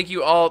stream. Thank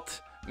you,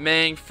 Alt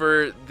Mang,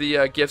 for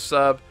the gift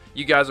sub.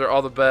 You guys are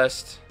all the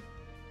best.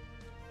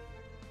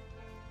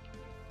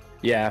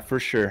 Yeah, for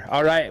sure.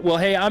 All right. Well,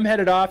 hey, I'm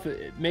headed off.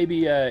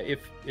 Maybe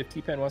if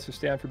TTPEN wants to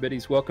stay on for a bit,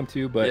 he's welcome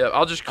to. But yeah,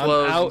 I'll just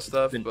close and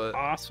stuff. It's been but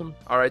awesome.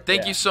 All right.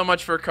 Thank you so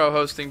much for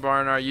co-hosting,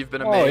 Barnar. You've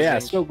been amazing. Oh yeah,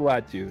 so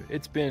glad to.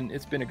 It's been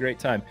a great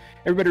time.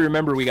 Everybody,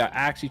 remember we got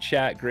Axie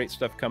chat. Great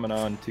stuff coming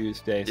on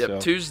Tuesday. Yep, so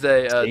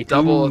Tuesday.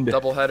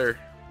 Double header.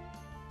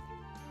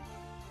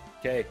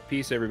 Okay.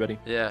 Peace, everybody.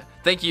 Yeah.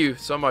 Thank you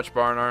so much,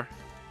 Barnar.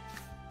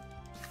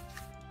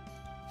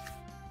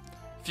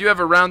 If you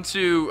have a round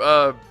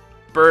 2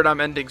 bird,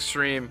 I'm ending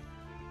stream,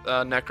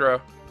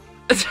 Necro.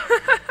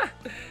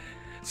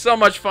 So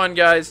much fun,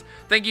 guys.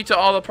 Thank you to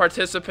all the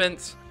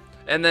participants.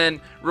 And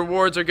then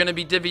rewards are going to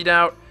be divvied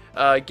out.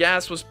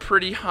 Gas was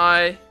pretty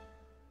high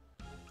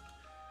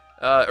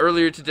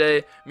earlier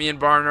today. Me and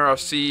Barnar, I'll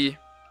see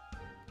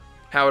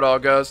how it all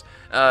goes.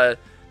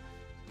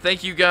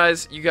 Thank you,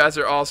 guys. You guys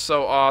are all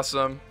so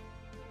awesome.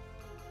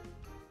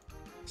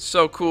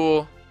 So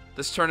cool.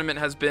 This tournament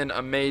has been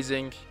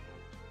amazing.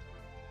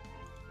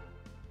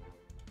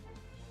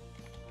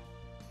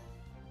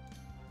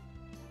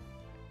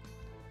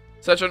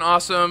 Such an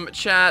awesome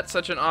chat,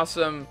 such an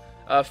awesome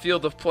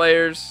field of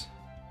players.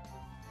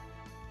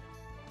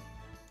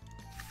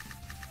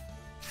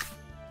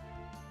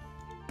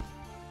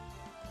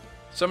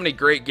 So many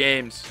great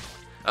games.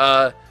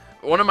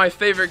 One of my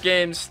favorite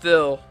games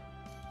still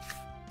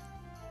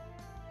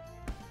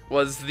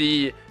was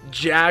the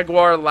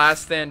Jaguar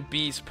Last Stand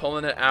Beast,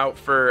 pulling it out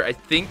for, I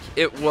think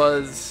it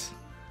was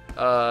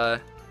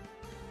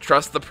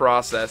Trust the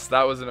Process.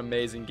 That was an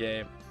amazing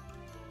game.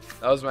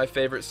 That was my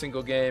favorite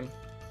single game.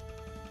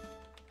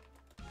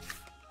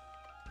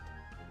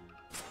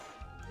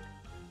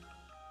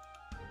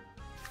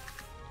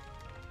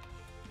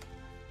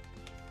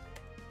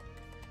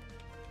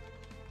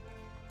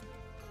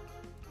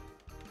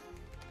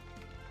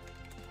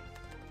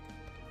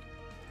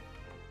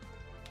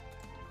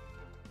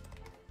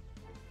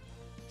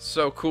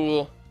 So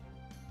cool.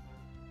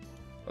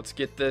 Let's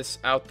get this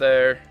out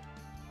there.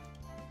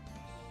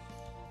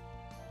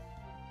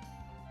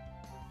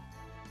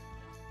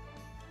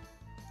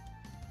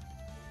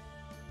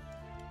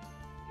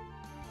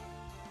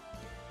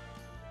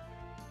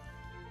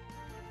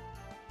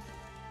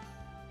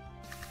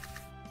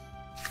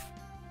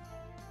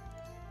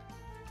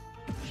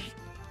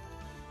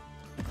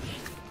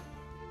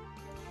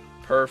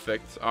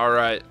 Perfect. All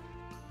right.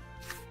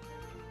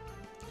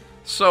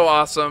 So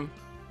awesome.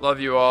 Love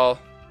you all.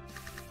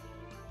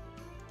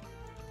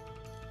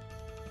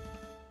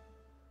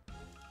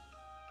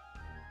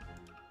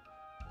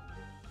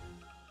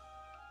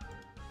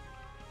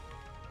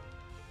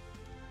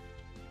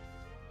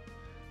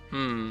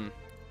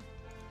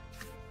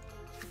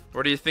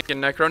 What are you thinking,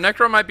 Necro?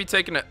 Necro might be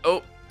taking it.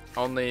 Oh,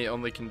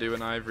 only can do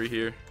an ivory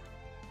here.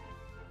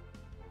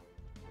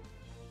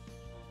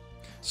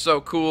 So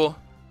cool.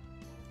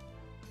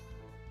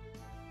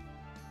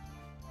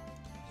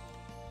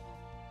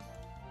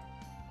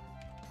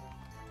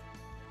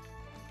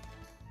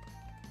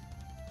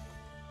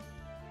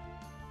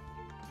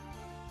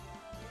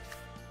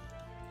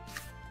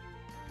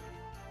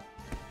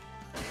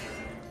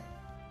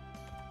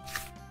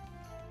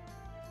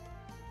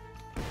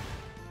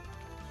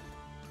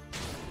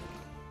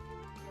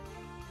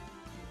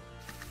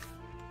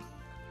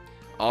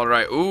 All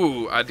right.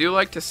 Ooh, I do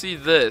like to see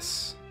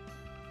this.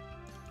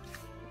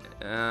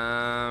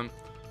 I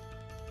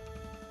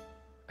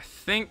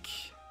think.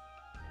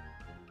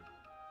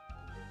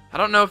 I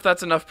don't know if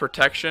that's enough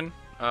protection.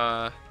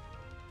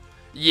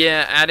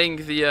 Yeah, adding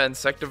the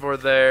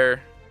Insectivore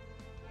there.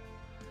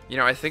 You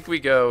know, I think we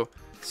go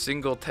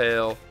single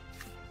tail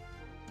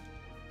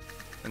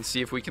and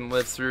see if we can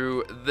live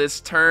through this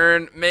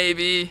turn,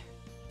 maybe.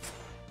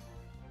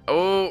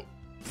 Oh,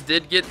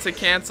 did get to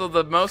cancel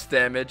the most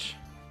damage.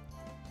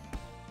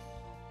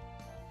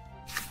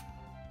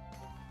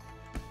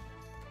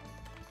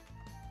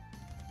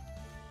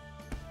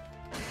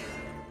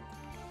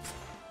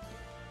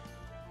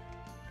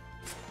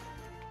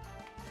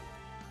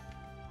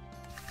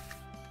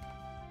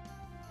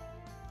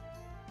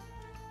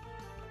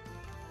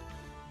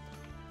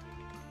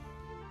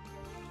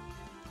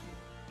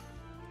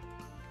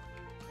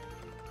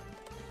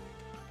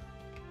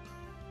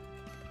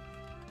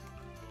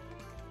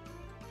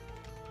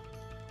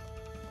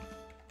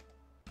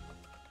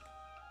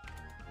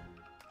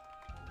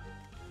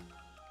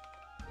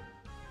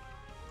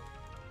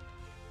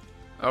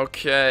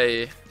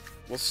 Okay,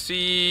 we'll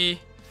see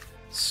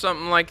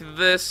something like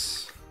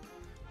this.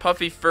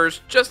 Puffy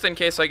first, just in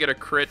case I get a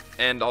crit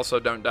and also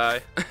don't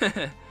die.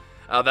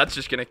 That's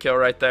just gonna kill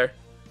right there.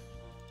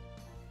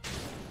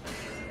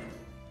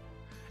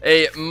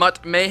 A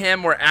Mutt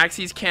Mayhem where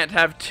Axies can't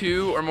have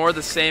 2 or more of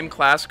the same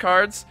class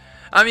cards.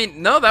 I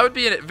mean, no, that would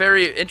be a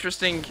very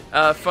interesting,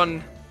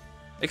 fun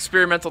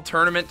experimental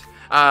tournament.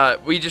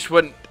 We just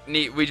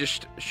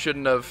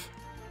shouldn't have.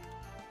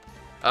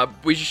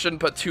 We just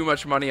shouldn't put too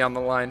much money on the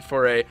line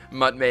for a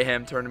Mutt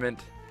Mayhem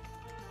tournament.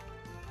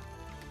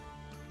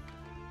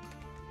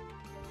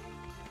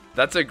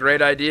 That's a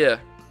great idea.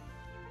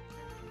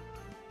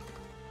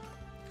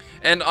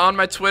 And on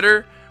my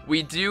Twitter,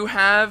 we do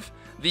have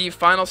the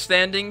final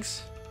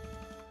standings.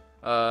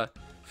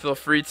 Feel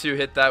free to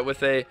hit that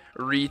with a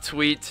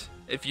retweet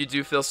if you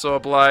do feel so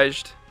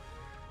obliged.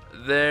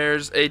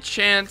 There's a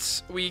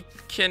chance we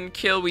can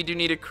kill. We do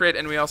need a crit,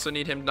 and we also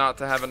need him not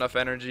to have enough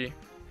energy.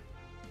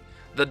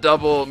 The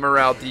double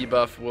morale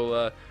debuff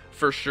will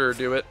for sure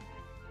do it.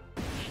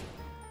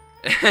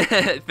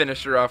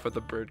 Finish her off with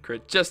a bird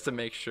crit just to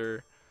make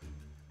sure.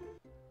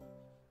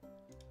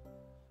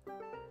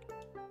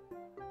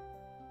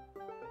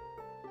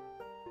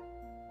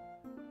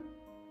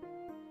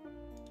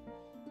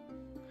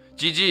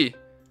 GG.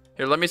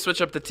 Here, let me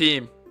switch up the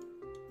team.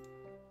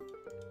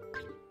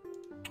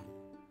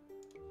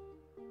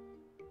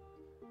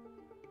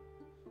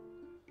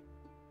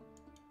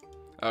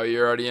 Oh,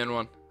 you're already in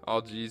one.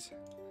 Oh, jeez.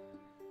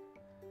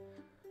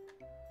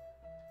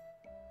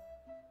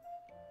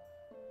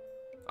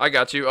 I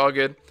got you. All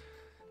good.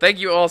 Thank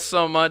you all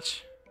so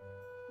much.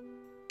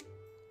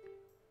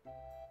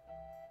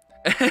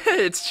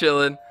 It's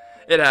chilling.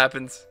 It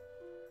happens.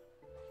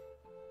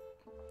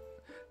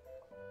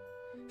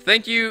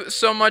 Thank you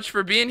so much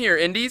for being here,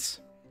 Indes.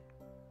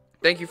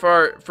 Thank you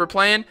for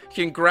playing.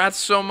 Congrats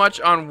so much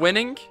on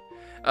winning.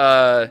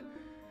 Yeah,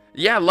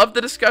 love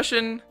the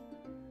discussion.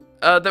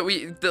 Love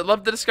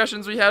the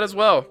discussions we had as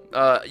well.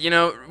 You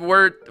know,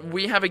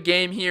 we have a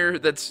game here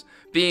that's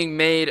being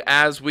made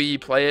as we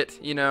play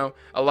it. You know,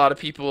 a lot of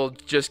people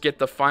just get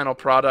the final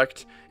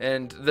product,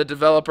 and the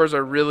developers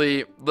are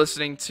really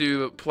listening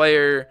to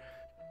player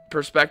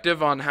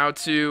perspective on how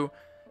to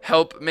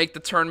help make the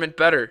tournament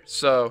better.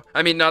 So,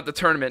 I mean, not the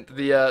tournament,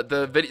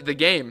 the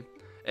game.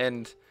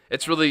 And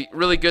it's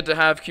really good to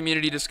have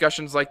community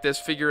discussions like this,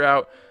 figure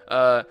out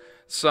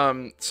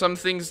some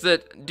things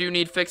that do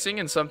need fixing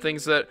and some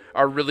things that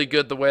are really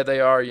good the way they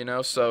are, you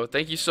know. So,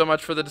 thank you so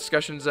much for the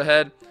discussions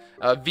ahead.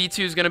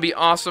 V2 is going to be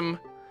awesome.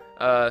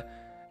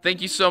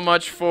 Thank you so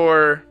much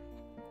for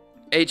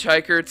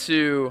H-Hiker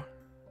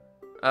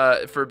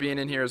for being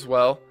in here as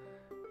well.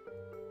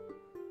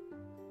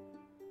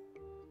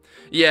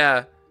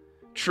 Yeah,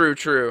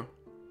 true.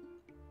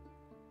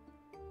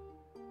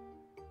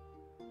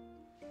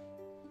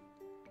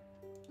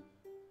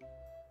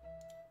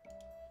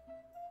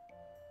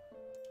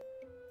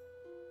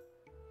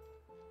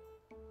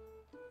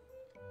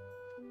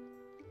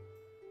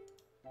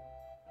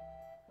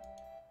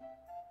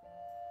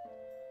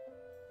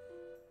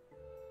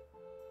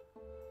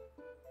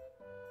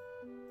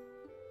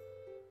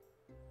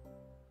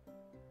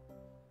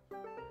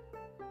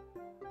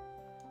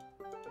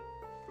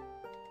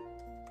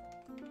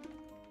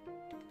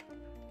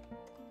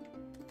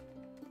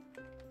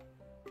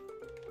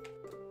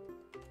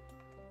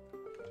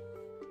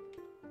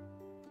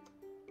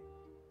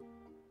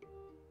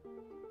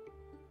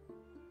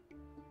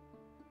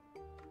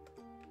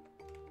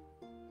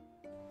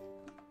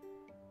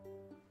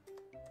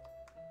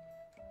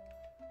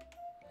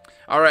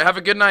 All right, have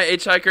a good night,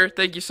 H-Hiker.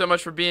 Thank you so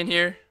much for being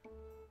here.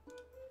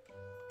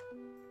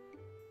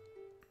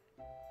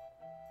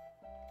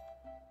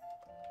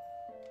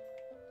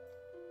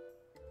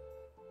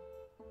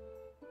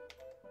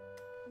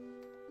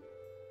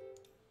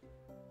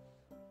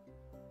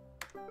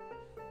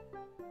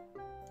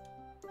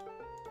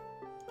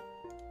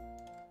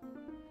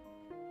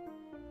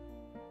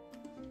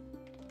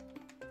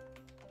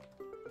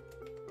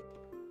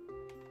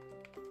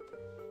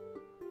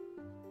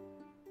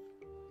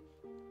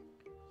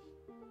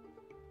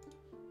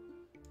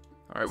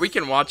 Alright, we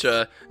can watch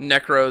a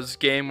Necro's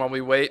game while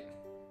we wait.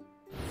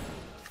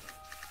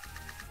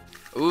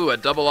 Ooh, a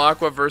double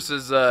Aqua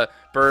versus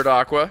Bird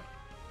Aqua.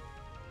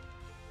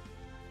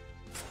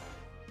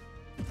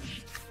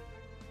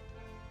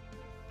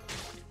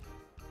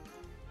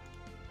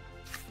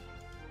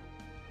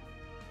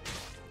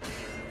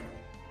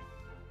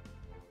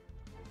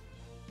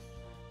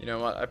 You know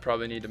what? I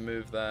probably need to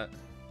move that.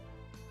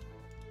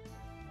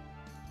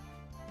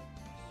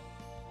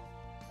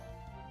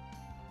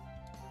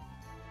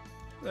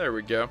 There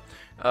we go.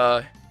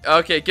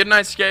 Okay, good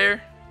night,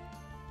 Scare.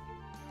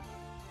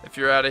 If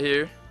you're out of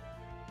here.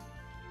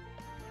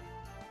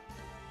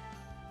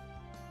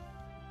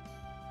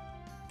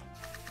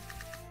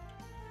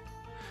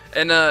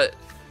 And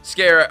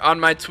Scare, on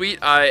my tweet,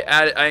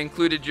 I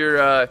included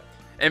your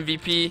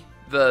MVP,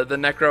 the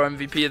Necro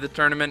MVP of the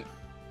tournament.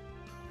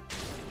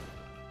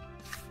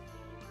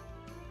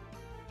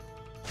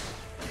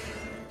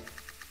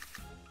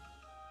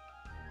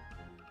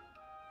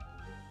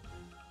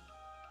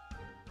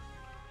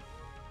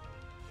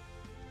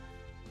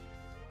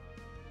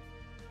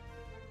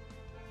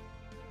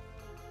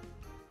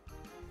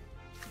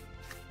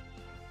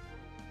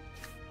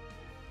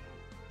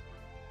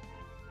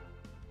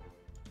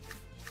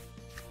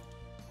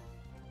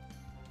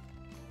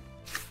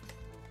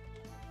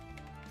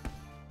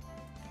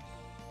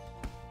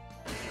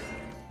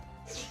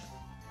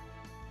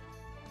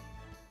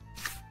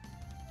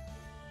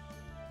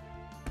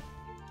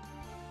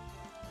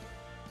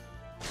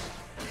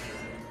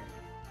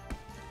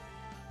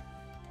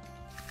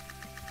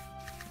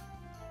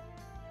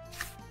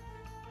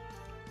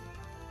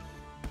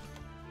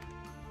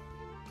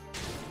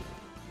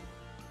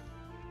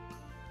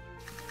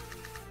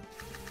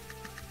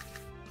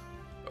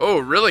 Oh,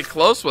 really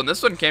close one.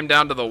 This one came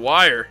down to the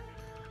wire.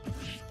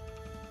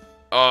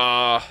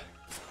 The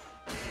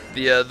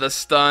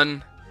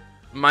stun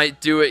might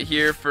do it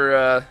here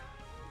for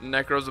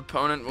Necro's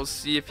opponent. We'll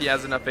see if he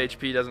has enough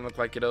HP. Doesn't look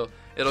like it'll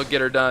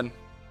get her done.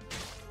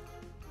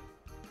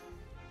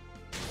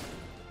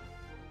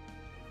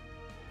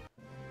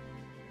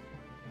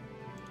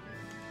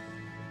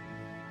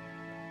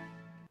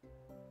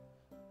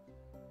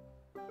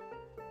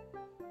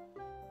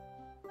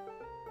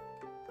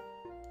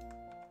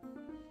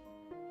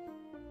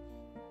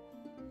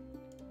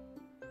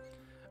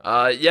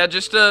 Yeah,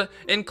 just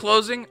in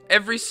closing,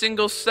 every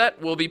single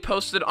set will be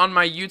posted on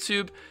my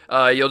YouTube.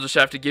 You'll just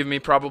have to give me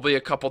probably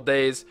a couple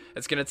days.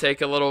 It's going to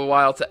take a little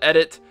while to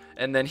edit.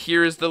 And then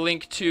here is the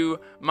link to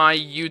my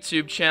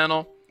YouTube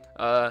channel.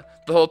 The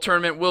whole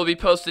tournament will be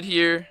posted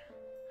here.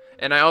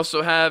 And I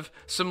also have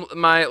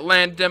my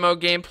land demo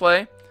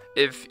gameplay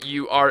if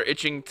you are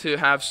itching to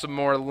have some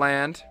more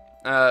land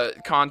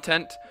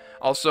content.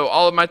 Also,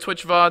 all of my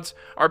Twitch VODs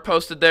are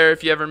posted there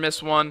if you ever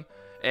miss one.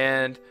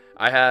 And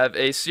I have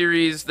a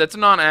series that's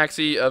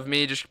non-Axie of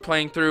me just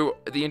playing through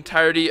the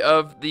entirety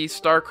of the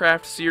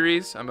StarCraft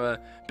series. I'm a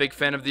big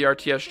fan of the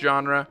RTS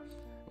genre.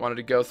 Wanted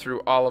to go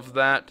through all of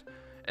that.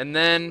 And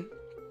then,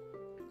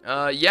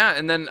 yeah,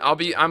 and then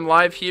I'm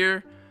live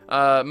here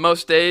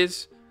most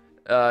days,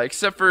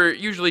 except for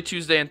usually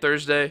Tuesday and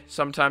Thursday.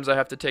 Sometimes I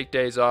have to take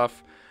days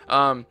off.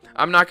 I'm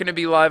not going to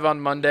be live on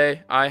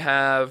Monday. I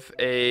have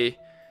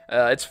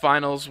it's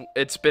finals.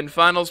 It's been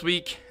finals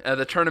week.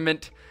 The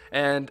tournament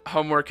and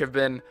homework have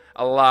been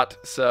a lot,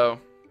 so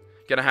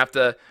gonna have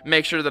to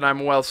make sure that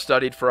I'm well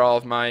studied for all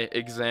of my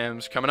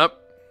exams coming up.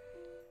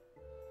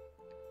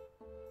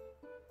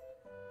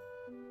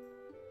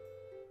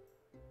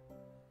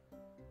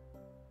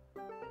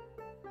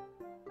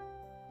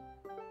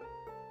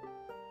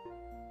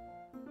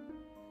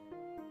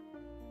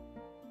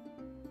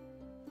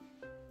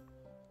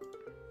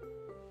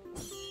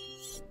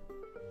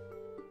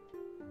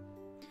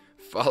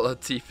 Follow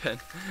TTPEN.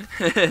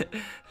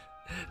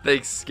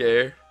 Thanks,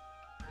 Scare.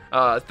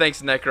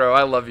 Thanks, Necro.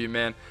 I love you,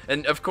 man.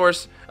 And, of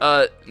course,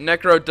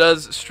 Necro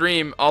does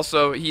stream.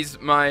 Also, he's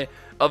my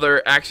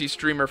other Axie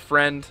streamer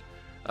friend.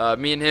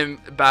 Me and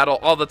him battle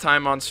all the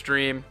time on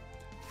stream.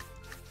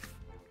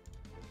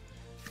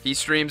 He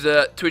streams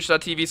at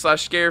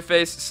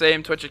twitch.tv/scareface,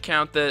 same Twitch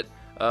account that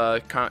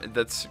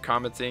that's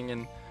commenting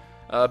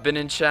and been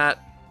in chat.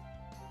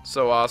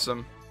 So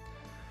awesome.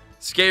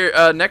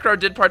 Necro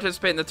did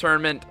participate in the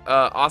tournament.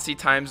 Aussie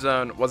time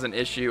zone was an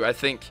issue. I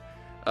think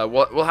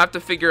we'll have to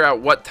figure out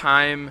what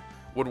time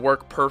would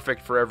work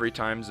perfect for every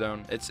time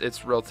zone.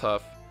 It's real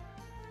tough.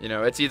 You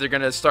know, it's either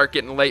gonna start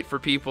getting late for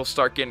people,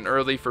 start getting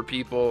early for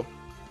people.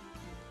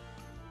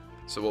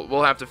 So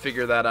we'll have to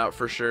figure that out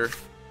for sure.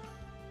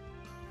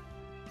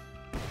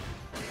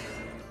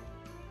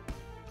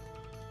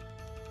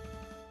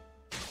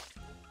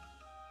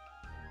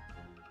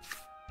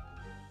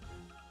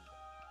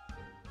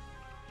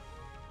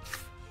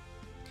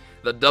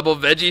 The double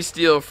veggie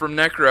steal from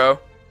Necro.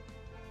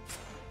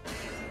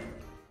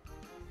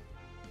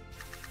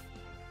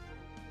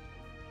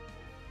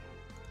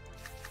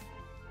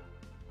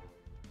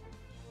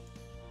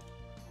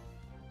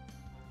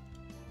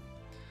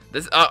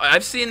 This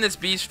I've seen this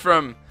beast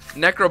from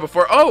Necro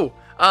before. Oh,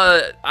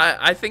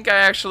 I think I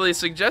actually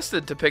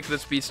suggested to pick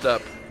this beast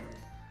up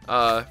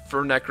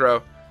for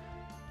Necro.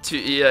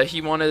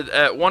 He wanted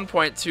at one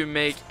point to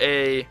make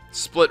a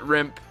split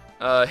rimp,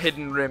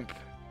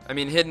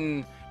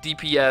 hidden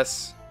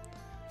DPS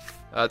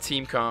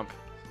team comp,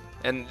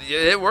 and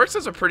it works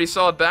as a pretty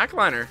solid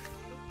backliner.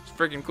 It's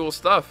freaking cool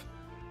stuff.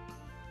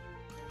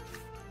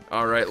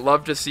 All right,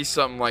 love to see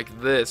something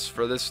like this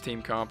for this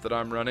team comp that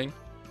I'm running.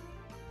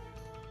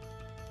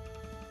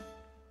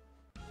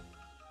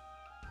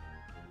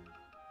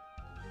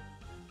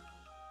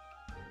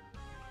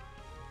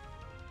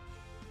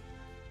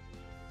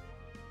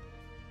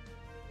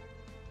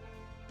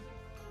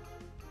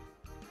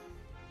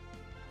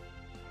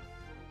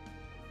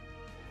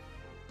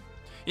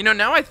 You know,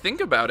 now I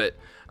think about it,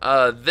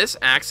 this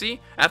Axie,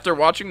 after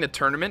watching the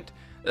tournament,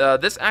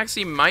 this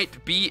Axie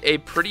might be a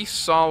pretty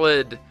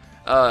solid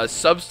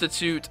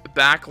substitute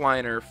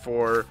backliner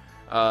for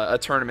a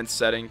tournament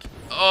setting.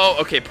 Oh,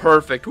 okay,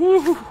 perfect.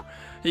 Woo!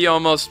 He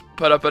almost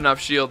put up enough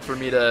shield for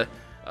me to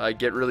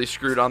get really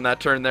screwed on that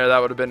turn there. That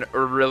would have been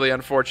really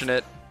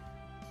unfortunate.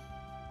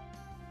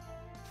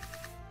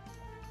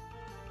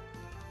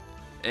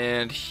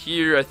 And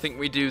here, I think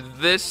we do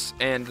this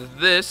and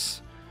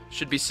this.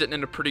 Should be sitting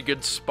in a pretty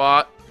good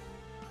spot.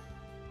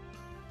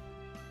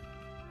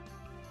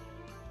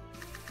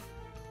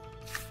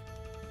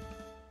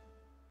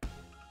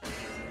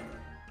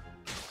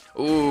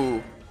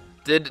 Ooh,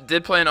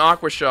 did play an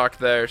Aqua Shock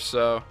there,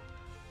 so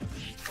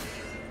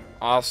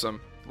awesome.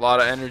 A lot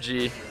of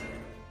energy.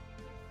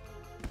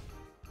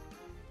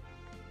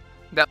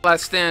 That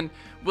last stand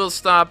will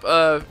stop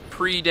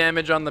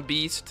pre-damage on the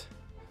beast,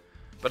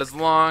 but as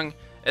long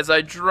as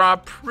I draw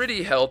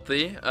pretty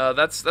healthy,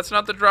 that's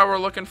not the draw we're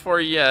looking for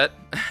yet.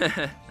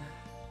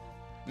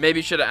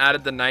 Maybe should have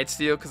added the Night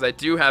Steal because I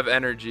do have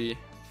energy.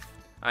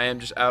 I am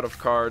just out of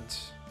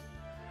cards.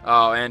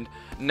 Oh, and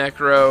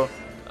Necro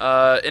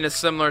in a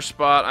similar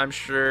spot, I'm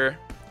sure,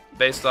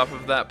 based off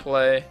of that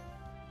play.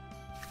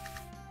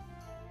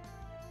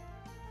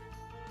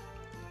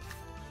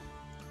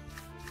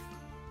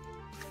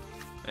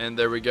 And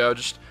there we go.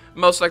 Just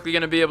most likely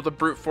going to be able to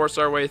brute force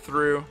our way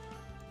through.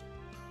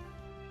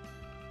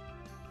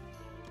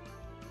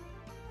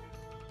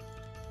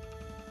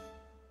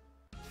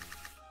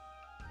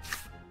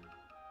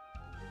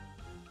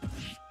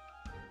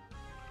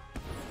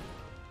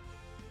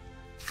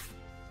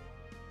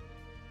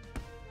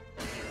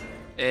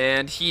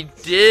 And he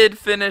did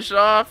finish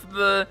off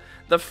the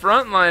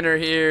frontliner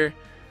here.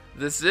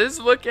 This is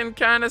looking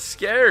kind of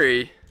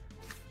scary.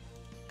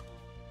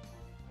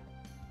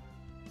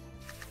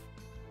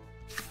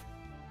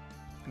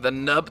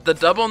 The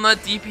double nut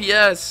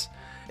DPS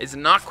is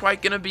not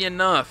quite going to be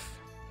enough.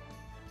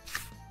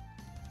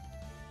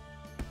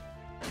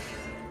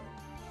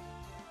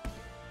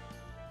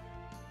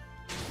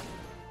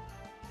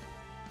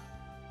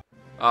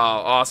 Oh,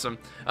 awesome.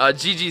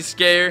 GG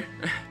Scare.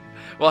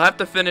 We'll have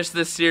to finish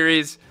this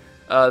series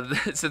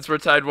since we're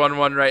tied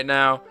 1-1 right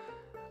now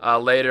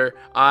later.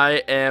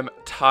 I am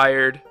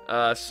tired,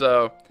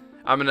 so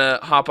I'm going to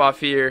hop off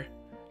here.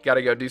 Got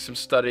to go do some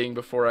studying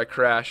before I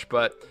crash,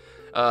 but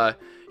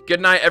good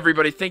night,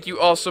 everybody. Thank you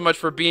all so much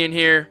for being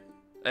here,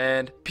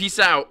 and peace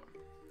out.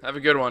 Have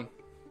a good one.